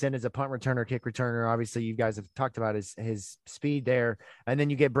steps in as a punt returner, kick returner. Obviously, you guys have talked about his speed there. And then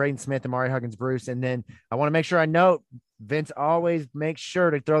you get Braden Smith, Amari Huggins, Bruce. And then I want to make sure I note Vince always makes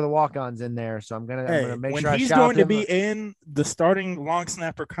sure to throw the walk-ons in there. So I'm gonna make sure when he's going to be in the starting long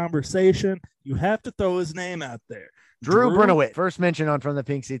snapper conversation, you have to throw his name out there. Drew Brunowitz, first mention on From the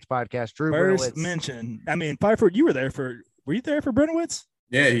Pink Seats podcast. First mention. I mean, Pfeifer, you were there for Brunowitz?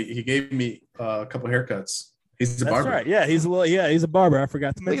 Yeah, he gave me a couple haircuts. He's a barber. Right. Yeah, he's a barber. I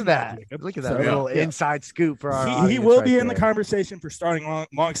forgot to mention that. Look at that little inside scoop for our he will be in the conversation for starting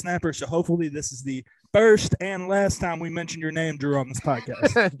long snapper. So hopefully this is the first and last time we mention your name, Drew, on this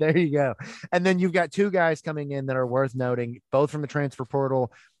podcast. There you go. And then you've got two guys coming in that are worth noting, both from the transfer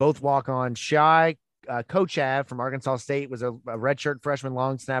portal, both walk on. Shy Kochav from Arkansas State was a redshirt freshman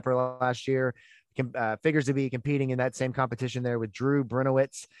long snapper last year. Figures to be competing in that same competition there with Drew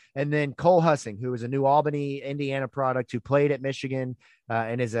Brunowitz, and then Cole Hussing, who is a New Albany, Indiana product who played at Michigan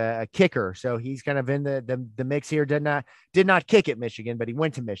and is a kicker. So he's kind of in the mix here. Did not kick at Michigan, but he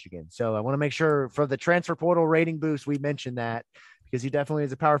went to Michigan. So I want to make sure for the transfer portal rating boost, we mentioned that because he definitely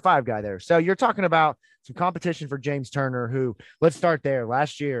is a Power 5 guy there. So you're talking about some competition for James Turner, who, let's start there.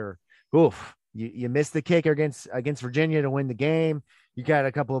 Last year, you missed the kick against Virginia to win the game. You got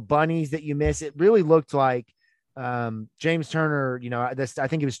a couple of bunnies that you miss. It really looked like James Turner, I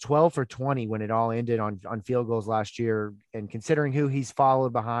think he was 12 for 20 when it all ended on field goals last year. And considering who he's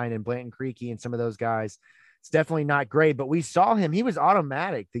followed behind and Blanton Creaky and some of those guys, it's definitely not great. But we saw him. He was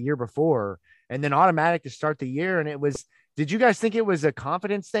automatic the year before and then automatic to start the year. And it was, did you guys think it was a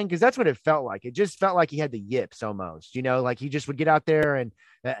confidence thing? Because that's what it felt like. It just felt like he had the yips almost, like he just would get out there and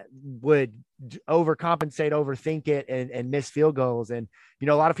would overcompensate, overthink it, and miss field goals. And,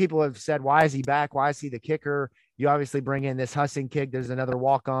 a lot of people have said, why is he back? Why is he the kicker? You obviously bring in this Hussing kid. There's another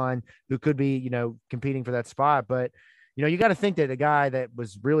walk-on who could be, competing for that spot. But, you got to think that a guy that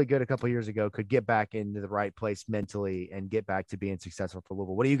was really good a couple of years ago could get back into the right place mentally and get back to being successful for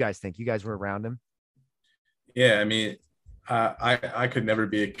Louisville. What do you guys think? You guys were around him? Yeah, I mean, I could never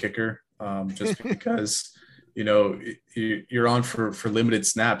be a kicker just because, you're on for limited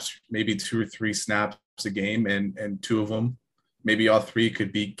snaps, maybe 2 or 3 snaps a game, and 2 of them, maybe all 3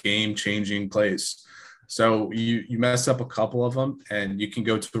 could be game-changing plays. So you mess up a couple of them and you can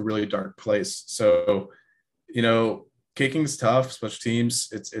go to a really dark place. So, kicking's tough, special teams,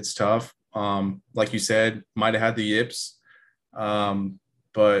 it's tough. Like you said, might have had the yips.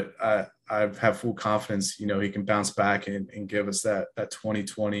 but I have full confidence, he can bounce back and give us that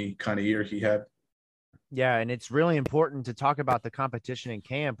 2020 kind of year he had. Yeah, and it's really important to talk about the competition in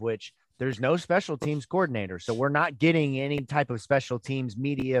camp, which there's no special teams coordinator. So we're not getting any type of special teams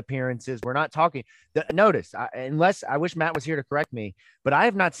media appearances. We're not talking. Notice, unless I wish Matt was here to correct me, but I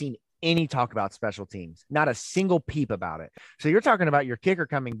have not seen any talk about special teams, not a single peep about it. So you're talking about your kicker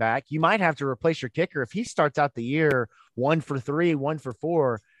coming back. You might have to replace your kicker. If he starts out the year 1 for 3, 1 for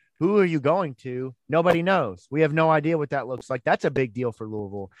 4, who are you going to? Nobody knows. We have no idea what that looks like. That's a big deal for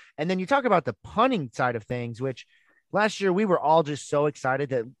Louisville. And then you talk about the punting side of things, which last year we were all just so excited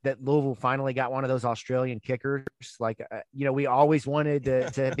that Louisville finally got one of those Australian kickers. Like, we always wanted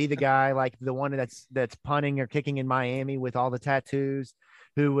to be the guy, like the one that's punting or kicking in Miami with all the tattoos,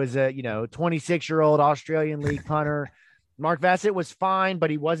 who was a 26-year-old Australian league punter. Mark Vassett was fine, but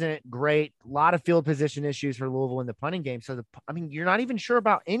he wasn't great. A lot of field position issues for Louisville in the punting game. So you're not even sure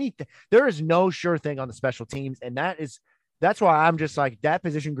about anything. There is no sure thing on the special teams, and that's why I'm just like, that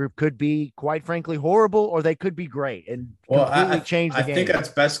position group could be, quite frankly, horrible, or they could be great and completely change the game. I think that's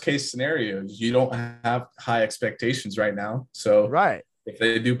best case scenario. You don't have high expectations right now. So right. If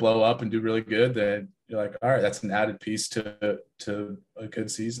they do blow up and do really good, then you're like, all right, that's an added piece to a good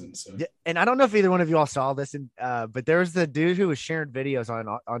season. So yeah, and I don't know if either one of you all saw this, but there was the dude who was sharing videos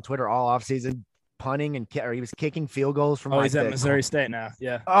on Twitter all offseason punting or he was kicking field goals from. He's at Missouri State now.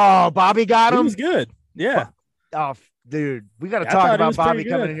 Yeah. Oh, Bobby got him. He was good. Yeah. Oh, dude, we got to talk about Bobby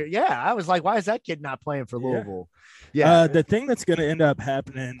coming in here. Yeah, I was like, why is that kid not playing for Louisville? Yeah. The thing that's going to end up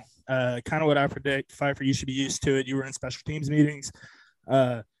happening, kind of what I predict, Pfeifer, you should be used to it. You were in special teams meetings.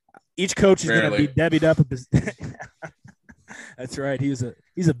 Each coach is going to be debied up. That's right. He's a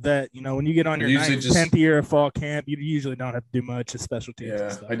vet. When you get on your 10th year of fall camp, you usually don't have to do much of special teams.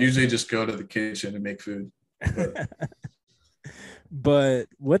 Yeah, I'd usually just go to the kitchen and make food. But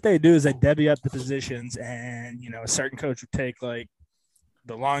what they do is they devy up the positions, and a certain coach would take like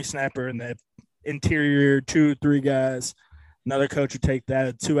the long snapper and the interior 2-3 guys. Another coach would take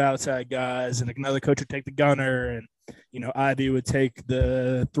that 2 outside guys, and another coach would take the gunner, and Ivy would take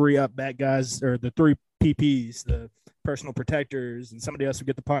the 3 up back guys, or the 3 PPs, the personal protectors, and somebody else would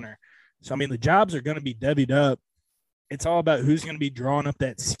get the punter. So the jobs are going to be devied up. It's all about who's going to be drawing up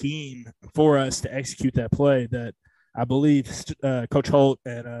that scheme for us to execute that play that I believe Coach Holt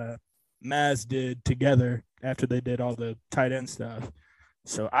and Maz did together after they did all the tight end stuff.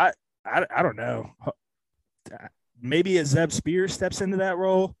 So I don't know. Maybe a Zeb Spears steps into that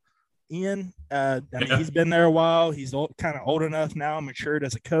role. Ian, he's been there a while. He's kind of old enough now, matured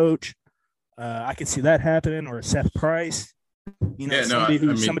as a coach. I could see that happening, or Seth Price.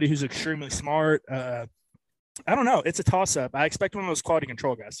 Somebody who's extremely smart. I don't know. It's a toss-up. I expect one of those quality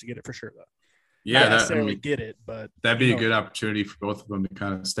control guys to get it for sure, though. Yeah, not necessarily get it, but that'd be a good opportunity for both of them to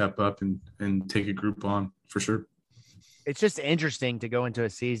kind of step up and take a group on for sure. It's just interesting to go into a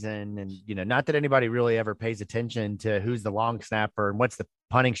season and, not that anybody really ever pays attention to who's the long snapper and what's the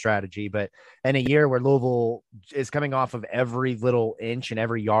punting strategy, but in a year where Louisville is coming off of every little inch and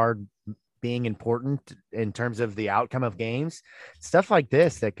every yard being important in terms of the outcome of games, stuff like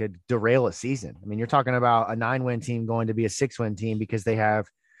this that could derail a season. You're talking about a 9-win team going to be a 6-win team because they have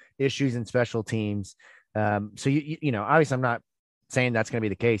issues in special teams. So obviously I'm not saying that's going to be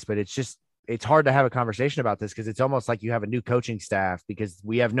the case, but it's hard to have a conversation about this because it's almost like you have a new coaching staff because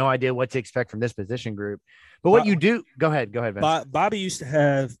we have no idea what to expect from this position group. But what you do, go ahead, Vince. Bobby used to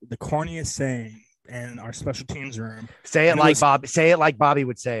have the corniest saying in our special teams room. Say it like Bobby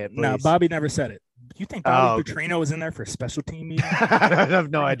would say it. Please. No, Bobby never said it. Do you think Bobby Petrino was in there for a special team meeting? I have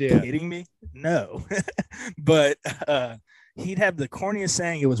no idea. Are you kidding me? No. But he'd have the corniest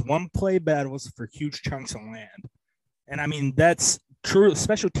saying. It was one play battles for huge chunks of land. And that's true.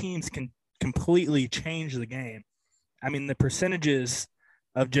 Special teams can completely change the game. The percentages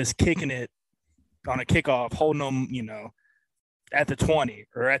of just kicking it on a kickoff, holding them, at the 20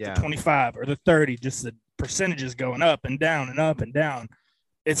 or at the 25 or the 30, just the percentages going up and down and up and down.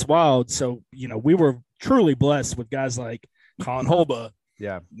 It's wild. So, we were truly blessed with guys like Colin Holba,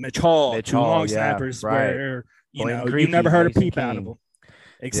 Mitch Hall, 2 long snappers where, you never heard a peep out of them,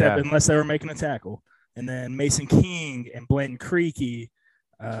 except unless they were making a tackle. And then Mason King and Blanton Creaky.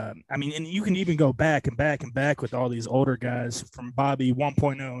 And you can even go back with all these older guys from Bobby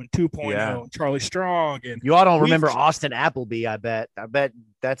 1.0 and 2.0, and Charlie Strong. And you all don't remember Austin Appleby, I bet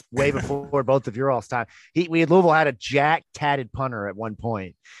that's way before both of your all's time. Louisville had a jack-tatted punter at one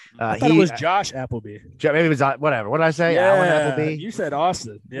point. I thought it was Josh Appleby. Maybe it was whatever. What did I say? Yeah, Alan Appleby? You said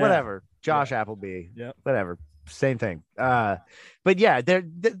Austin. Yeah. Whatever. Josh Appleby. Yep. Whatever. Same thing. But yeah,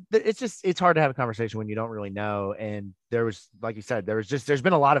 it's hard to have a conversation when you don't really know. And there was, like you said, there's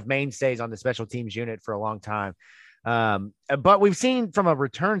been a lot of mainstays on the special teams unit for a long time. But we've seen from a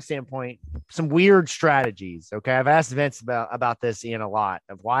return standpoint some weird strategies. Okay, I've asked Vince about this, Ian, a lot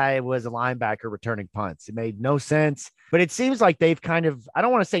of why was a linebacker returning punts. It made no sense, but it seems like they've kind of, I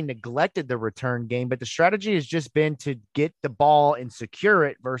don't want to say neglected the return game, but the strategy has just been to get the ball and secure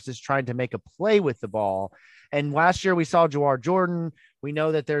it versus trying to make a play with the ball. And last year we saw Jawar Jordan. We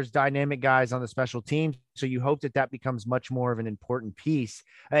know that there's dynamic guys on the special team. So you hope that becomes much more of an important piece.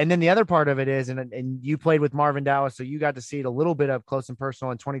 And then the other part of it is, and you played with Marvin Dallas, so you got to see it a little bit up close and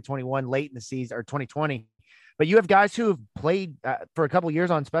personal in 2021, late in the season, or 2020. But you have guys who have played for a couple of years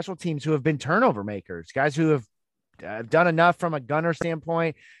on special teams who have been turnover makers, guys who have done enough from a gunner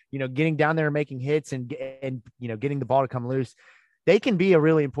standpoint, getting down there and making hits and getting the ball to come loose. They can be a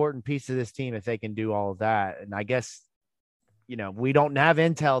really important piece of this team if they can do all of that. And I guess, we don't have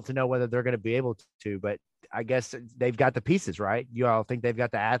intel to know whether they're going to be able to, but I guess they've got the pieces, right? You all think they've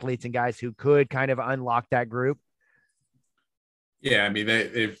got the athletes and guys who could kind of unlock that group? Yeah, I mean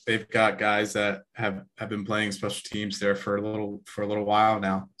they've got guys that have been playing special teams there for a little while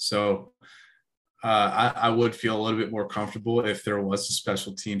now. So I would feel a little bit more comfortable if there was a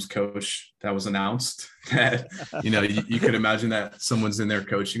special teams coach that was announced that, you could imagine that someone's in there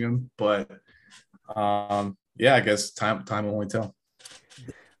coaching them. But yeah, I guess time will only tell.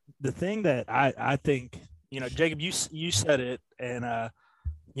 The thing that I think, Jacob, you said it, and,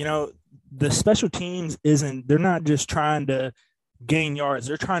 the special teams they're not just trying to gain yards.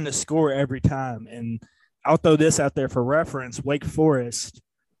 They're trying to score every time. And I'll throw this out there for reference. Wake Forest,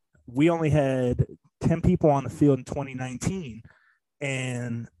 we only had 10 people on the field in 2019.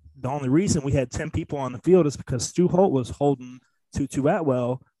 And the only reason we had 10 people on the field is because Stu Holt was holding Tutu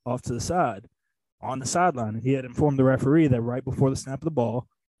Atwell off to the side on the sideline. And he had informed the referee that right before the snap of the ball,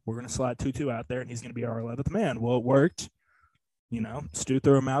 we're going to slide Tutu out there and he's going to be our 11th man. Well, it worked. Stu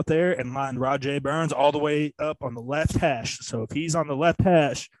threw him out there and lined Rajay Burns all the way up on the left hash. So if he's on the left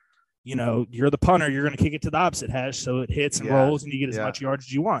hash, you're the punter, you're going to kick it to the opposite hash so it hits and rolls and you get as much yards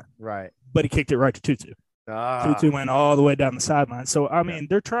as you want. Right. But he kicked it right to Tutu. Tutu went all the way down the sideline. So, I mean,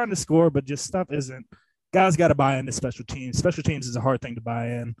 they're trying to score, but just stuff isn't – guys got to buy into special teams. Special teams is a hard thing to buy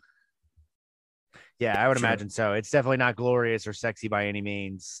in. Yeah, I would imagine so. It's definitely not glorious or sexy by any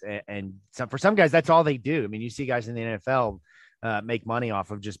means. And for some guys, that's all they do. I mean, you see guys in the NFL make money off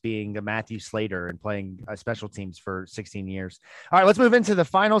of just being a Matthew Slater and playing special teams for 16 years. All right, let's move into the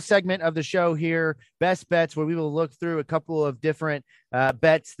final segment of the show here, Best Bets, where we will look through a couple of different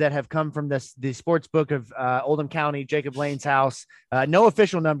bets that have come from the sports book of Oldham County, Jacob Lane's house. No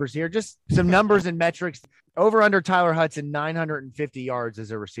official numbers here, just some numbers and metrics. Over under Tyler Hudson, 950 yards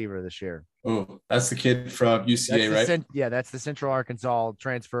as a receiver this year. Oh, that's the kid from UCA, right? That's the Central Arkansas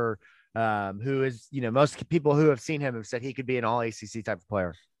transfer, who is, most people who have seen him have said he could be an all ACC type of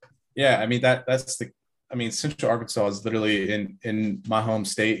player. Yeah. I mean, Central Arkansas is literally in my home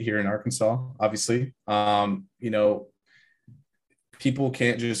state here in Arkansas, obviously. People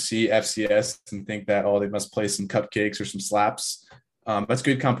can't just see FCS and think that, they must play some cupcakes or some slaps. That's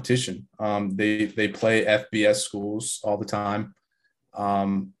good competition. They play FBS schools all the time.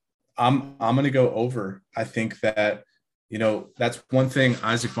 I'm going to go over. I think that, that's one thing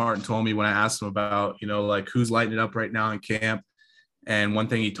Isaac Martin told me when I asked him about, who's lighting it up right now in camp. And one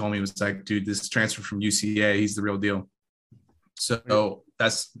thing he told me was like, dude, this transfer from UCA, he's the real deal. So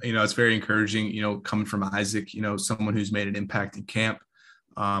that's, it's very encouraging, coming from Isaac, someone who's made an impact in camp.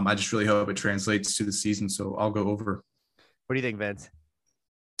 I just really hope it translates to the season. So I'll go over. What do you think, Vince?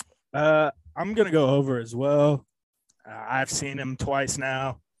 I'm going to go over as well. I've seen him twice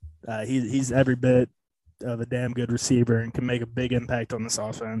now. He's every bit of a damn good receiver and can make a big impact on this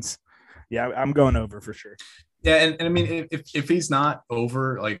offense. Yeah, I'm going over for sure. Yeah, and I mean, if he's not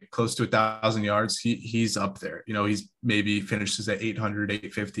over like close to 1,000 yards, he's up there. He's maybe finishes at 800,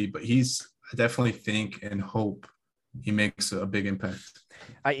 850, but I definitely think and hope he makes a big impact.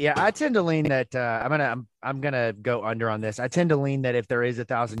 I tend to lean that I'm gonna go under on this. I tend to lean that if there is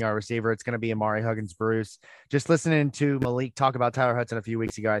 1,000-yard receiver, it's gonna be Amari Huggins-Bruce. Just listening to Malik talk about Tyler Hudson a few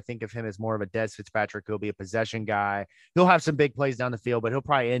weeks ago, I think of him as more of a Des Fitzpatrick who'll be a possession guy. He'll have some big plays down the field, but he'll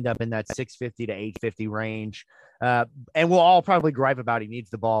probably end up in that 650 to 850 range. And we'll all probably gripe about he needs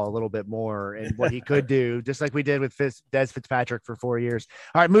the ball a little bit more and what he could do, just like we did with Des Fitzpatrick for 4 years.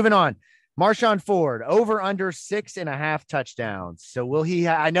 All right, moving on. Marshawn Ford, over under 6.5 touchdowns. So will he?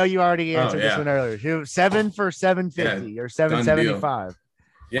 I know you already answered this one earlier. 7 for 750 or 775.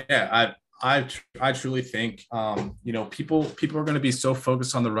 Yeah, I truly think people are going to be so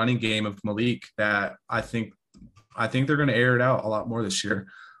focused on the running game of Malik that I think I think they're going to air it out a lot more this year.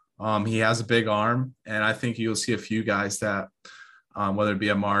 He has a big arm, and I think you'll see a few guys that, whether it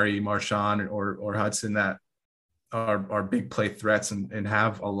be Amari, Marshawn, or Hudson, that are big play threats and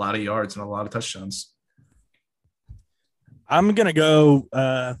have a lot of yards and a lot of touchdowns. I'm going to go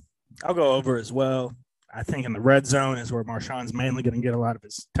I'll go over as well. I think in the red zone is where Marshawn's mainly going to get a lot of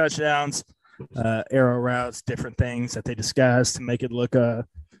his touchdowns, arrow routes, different things that they disguise to make it look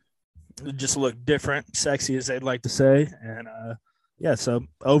just look different, sexy as they'd like to say. And so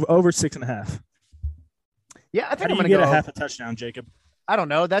over 6.5. Yeah, I think I'm going to get a half a touchdown, Jacob. I don't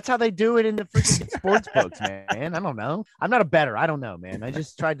know. That's how they do it in the freaking sports books, man. I don't know. I'm not a bettor. I don't know, man. I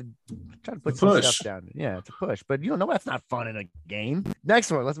just tried to put some stuff down. Yeah, it's a push. But you know that's not fun in a game.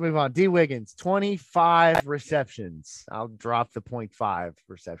 Next one. Let's move on. D. Wiggins, 25 receptions. I'll drop the 0.5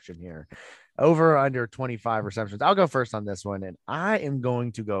 reception here. Over or under 25 receptions. I'll go first on this one, and I am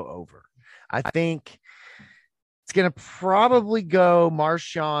going to go over. I think it's going to probably go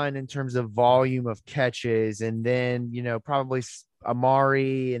Marshawn in terms of volume of catches, and then, probably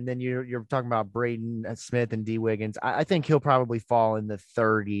Amari, and then you're talking about Braden Smith and D. Wiggins. I think he'll probably fall in the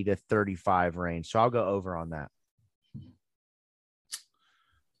 30 to 35 range. So I'll go over on that.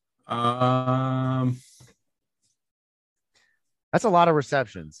 That's a lot of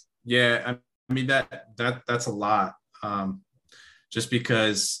receptions. Yeah, I mean that's a lot. Just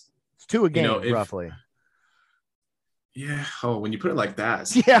because it's 2 a game, roughly. Yeah. Oh, when you put it like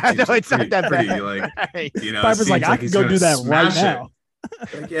that. Yeah, I know it's not that pretty, bad. like, Pfeiffer's like, I can go do that right now.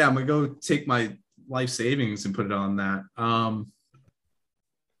 Like, yeah, I'm gonna go take my life savings and put it on that.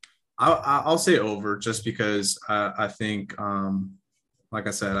 I'll say over, just because I think, like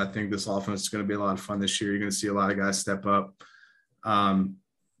I said, I think this offense is going to be a lot of fun this year. You're going to see a lot of guys step up. And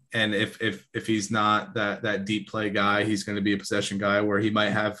if he's not that deep play guy, he's going to be a possession guy where he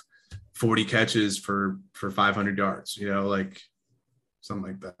might have 40 catches for 500 yards, like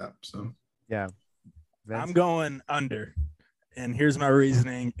something like that. So, yeah. I'm going under. And here's my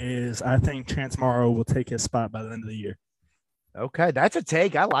reasoning is I think Chance Morrow will take his spot by the end of the year. Okay, that's a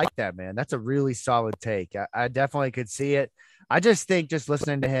take. I like that, man. That's a really solid take. I definitely could see it. I just think just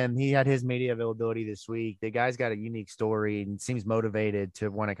listening to him, he had his media availability this week. The guy's got a unique story and seems motivated to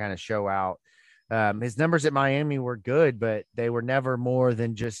want to kind of show out. His numbers at Miami were good, but they were never more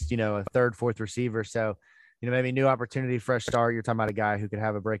than just, a third, fourth receiver. So, maybe new opportunity, fresh start. You're talking about a guy who could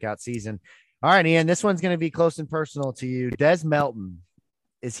have a breakout season. All right, Ian, this one's going to be close and personal to you. Des Melton,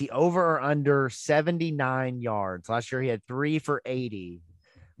 is he over or under 79 yards? Last year he had 3 for 80,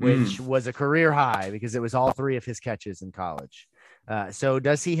 which was a career high because it was all 3 of his catches in college. So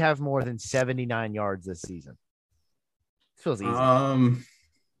does he have more than 79 yards this season? This feels easy.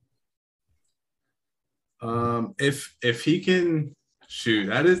 If he can shoot,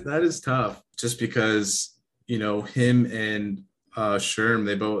 that is tough, just because, him and Sherm,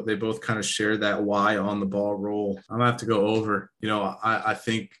 they both kind of share that Y on the ball role. I'm gonna have to go over. I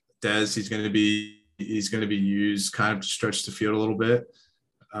think Dez, he's gonna be used kind of to stretch the field a little bit.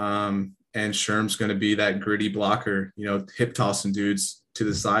 And Sherm's gonna be that gritty blocker, hip tossing dudes to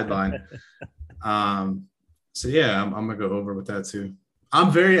the sideline. So yeah, I'm gonna go over with that too.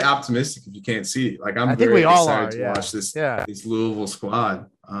 I'm very optimistic if you can't see. Like, I'm very excited to watch this Louisville squad.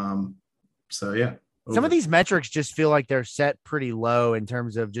 So yeah. Over. Some of these metrics just feel like they're set pretty low in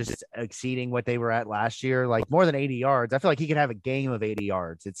terms of just exceeding what they were at last year, like more than 80 yards. I feel like he could have a game of 80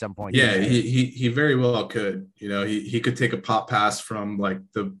 yards at some point. Yeah, he very well could. He could take a pop pass from like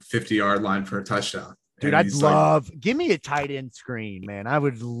the 50-yard line for a touchdown. Dude, give me a tight end screen, man. I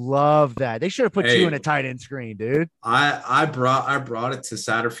would love that. They should have put you in a tight end screen, dude. I brought it to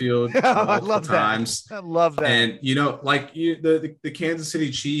Satterfield I love times. That. I love that. And the Kansas City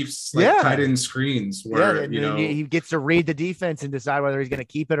Chiefs tight end screens where he gets to read the defense and decide whether he's going to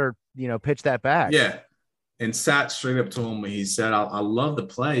keep it or pitch that back. Yeah. And Sat straight up told me, he said, I love the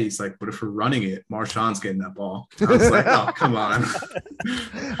play. He's like, but if we're running it, Marshawn's getting that ball. I was like, oh, come on.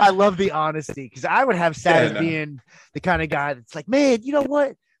 I love the honesty, because I would have Sat being the kind of guy that's like, man, you know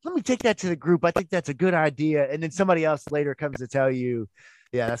what? Let me take that to the group. I think that's a good idea. And then somebody else later comes to tell you,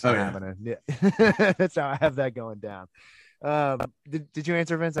 yeah, that's not happening. Yeah. That's how I have that going down. Did you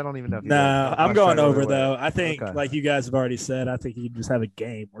answer, Vince? I don't even know if you did. I'm going over though. I think like you guys have already said, I think he just have a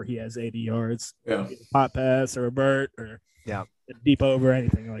game where he has 80 yards, pop pass or a Burt or a deep over,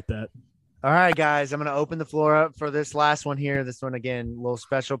 anything like that. All right, guys, I'm going to open the floor up for this last one here. This one, again, a little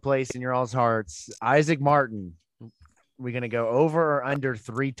special place in your all's hearts. Isaac Martin. We're going to go over or under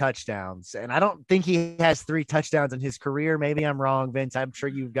 3 touchdowns. And I don't think he has 3 touchdowns in his career. Maybe I'm wrong, Vince. I'm sure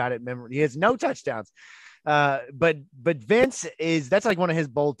you've got it memorized. He has no touchdowns. But Vince that's like one of his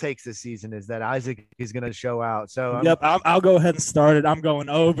bold takes this season is that Isaac is going to show out. So I'll go ahead and start it. I'm going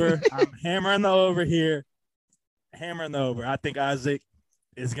over. I'm hammering the over here. Hammering the over. I think Isaac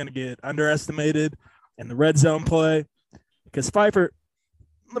is going to get underestimated in the red zone play because Pfeifer,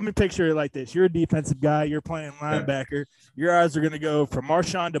 let me picture it like this. You're a defensive guy. You're playing linebacker. Your eyes are going to go from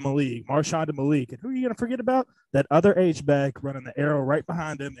Marshawn to Malik. And who are you going to forget about? That other H-back running the arrow right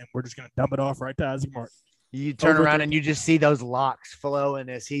behind him, and we're just going to dump it off right to Isaac Martin. You turn around and you just see those locks flowing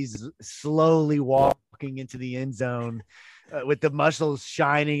as he's slowly walking into the end zone with the muscles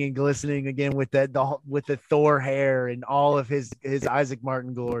shining and glistening again with the Thor hair and all of his Isaac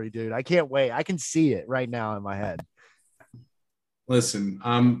Martin glory, dude. I can't wait. I can see it right now in my head. Listen,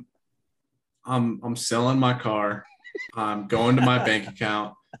 I'm selling my car. I'm going to my bank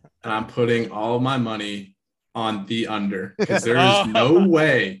account and I'm putting all of my money on the under because there is no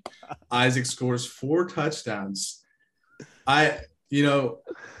way Isaac scores 4 touchdowns. I love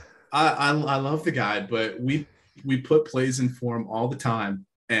the guy, but we put plays in for him all the time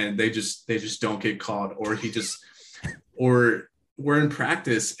and they just don't get called, or we're in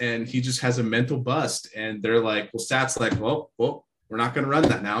practice and he just has a mental bust and they're like, well, stats like, well, we're not going to run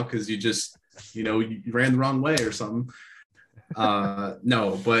that now because you ran the wrong way or something.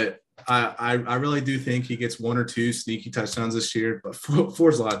 No, but I really do think he gets 1 or 2 sneaky touchdowns this year, but 4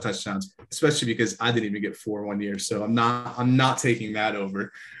 is a lot of touchdowns, especially because I didn't even get 4 one year. So I'm not taking that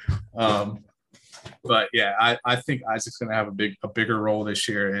over. But yeah, I think Isaac's going to have a bigger role this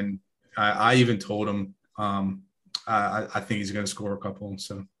year. And I even told him I think he's going to score a couple.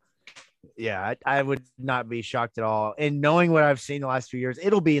 So. Yeah, I would not be shocked at all. And knowing what I've seen the last few years,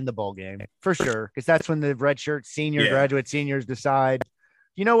 it'll be in the bowl game for sure. Because that's when the redshirt graduate seniors decide,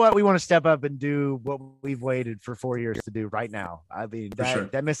 you know what, we want to step up and do what we've waited for 4 years to do right now. I mean,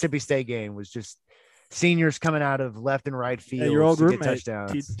 that Mississippi State game was just seniors coming out of left and right field. Hey, your old roommate,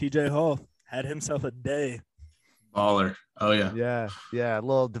 touchdowns. TJ Hall, had himself a day. Baller. Oh, yeah. Yeah. A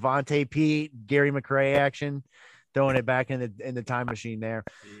little Devontae Pete, Gary McRae action. Throwing it back in the time machine there.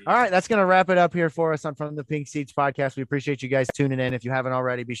 All right, that's going to wrap it up here for us on From the Pink Seats podcast. We appreciate you guys tuning in. If you haven't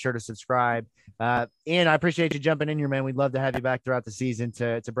already, be sure to subscribe. And I appreciate you jumping in here, man. We'd love to have you back throughout the season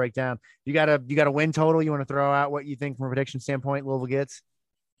to break down. You got a win total. You want to throw out what you think from a prediction standpoint Louisville gets?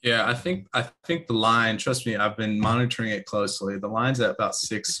 Yeah, I think the line. Trust me, I've been monitoring it closely. The line's at about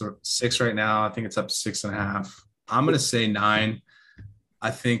 6 right now. I think it's up to 6.5. I'm going to say 9.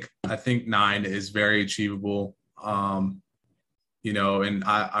 I think 9 is very achievable. And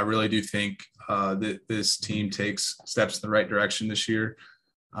I really do think that this team takes steps in the right direction this year.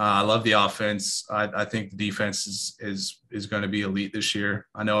 I love the offense. I think the defense is going to be elite this year.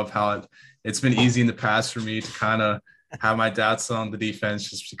 I know of how it's been easy in the past for me to kind of have my doubts on the defense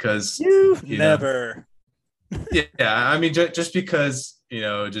just because never. Yeah, I mean, just because,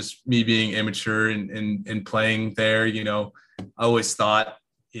 just me being immature and playing there, I always thought,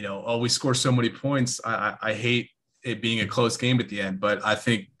 we score so many points. I hate it being a close game at the end, but I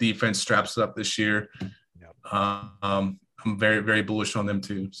think defense straps it up this year. I'm very, very bullish on them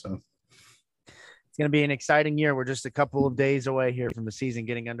too. So it's going to be an exciting year. We're just a couple of days away here from the season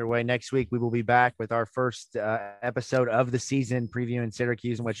getting underway. Next week, we will be back with our first episode of the season, previewing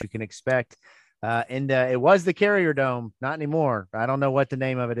Syracuse and what you can expect. It was the Carrier Dome, not anymore. I don't know what the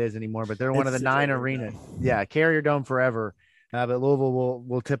name of it is anymore, but they're one of the 9 arenas. Yeah, Carrier Dome forever. But Louisville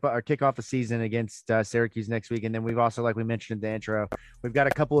will kick off the season against Syracuse next week. And then we've also, like we mentioned in the intro, we've got a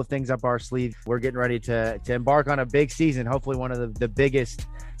couple of things up our sleeve. We're getting ready to embark on a big season, hopefully one of the biggest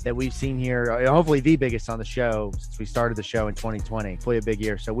that we've seen here, hopefully the biggest on the show since we started the show in 2020. Hopefully a big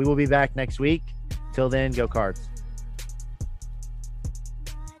year. So we will be back next week. Till then, go Cards.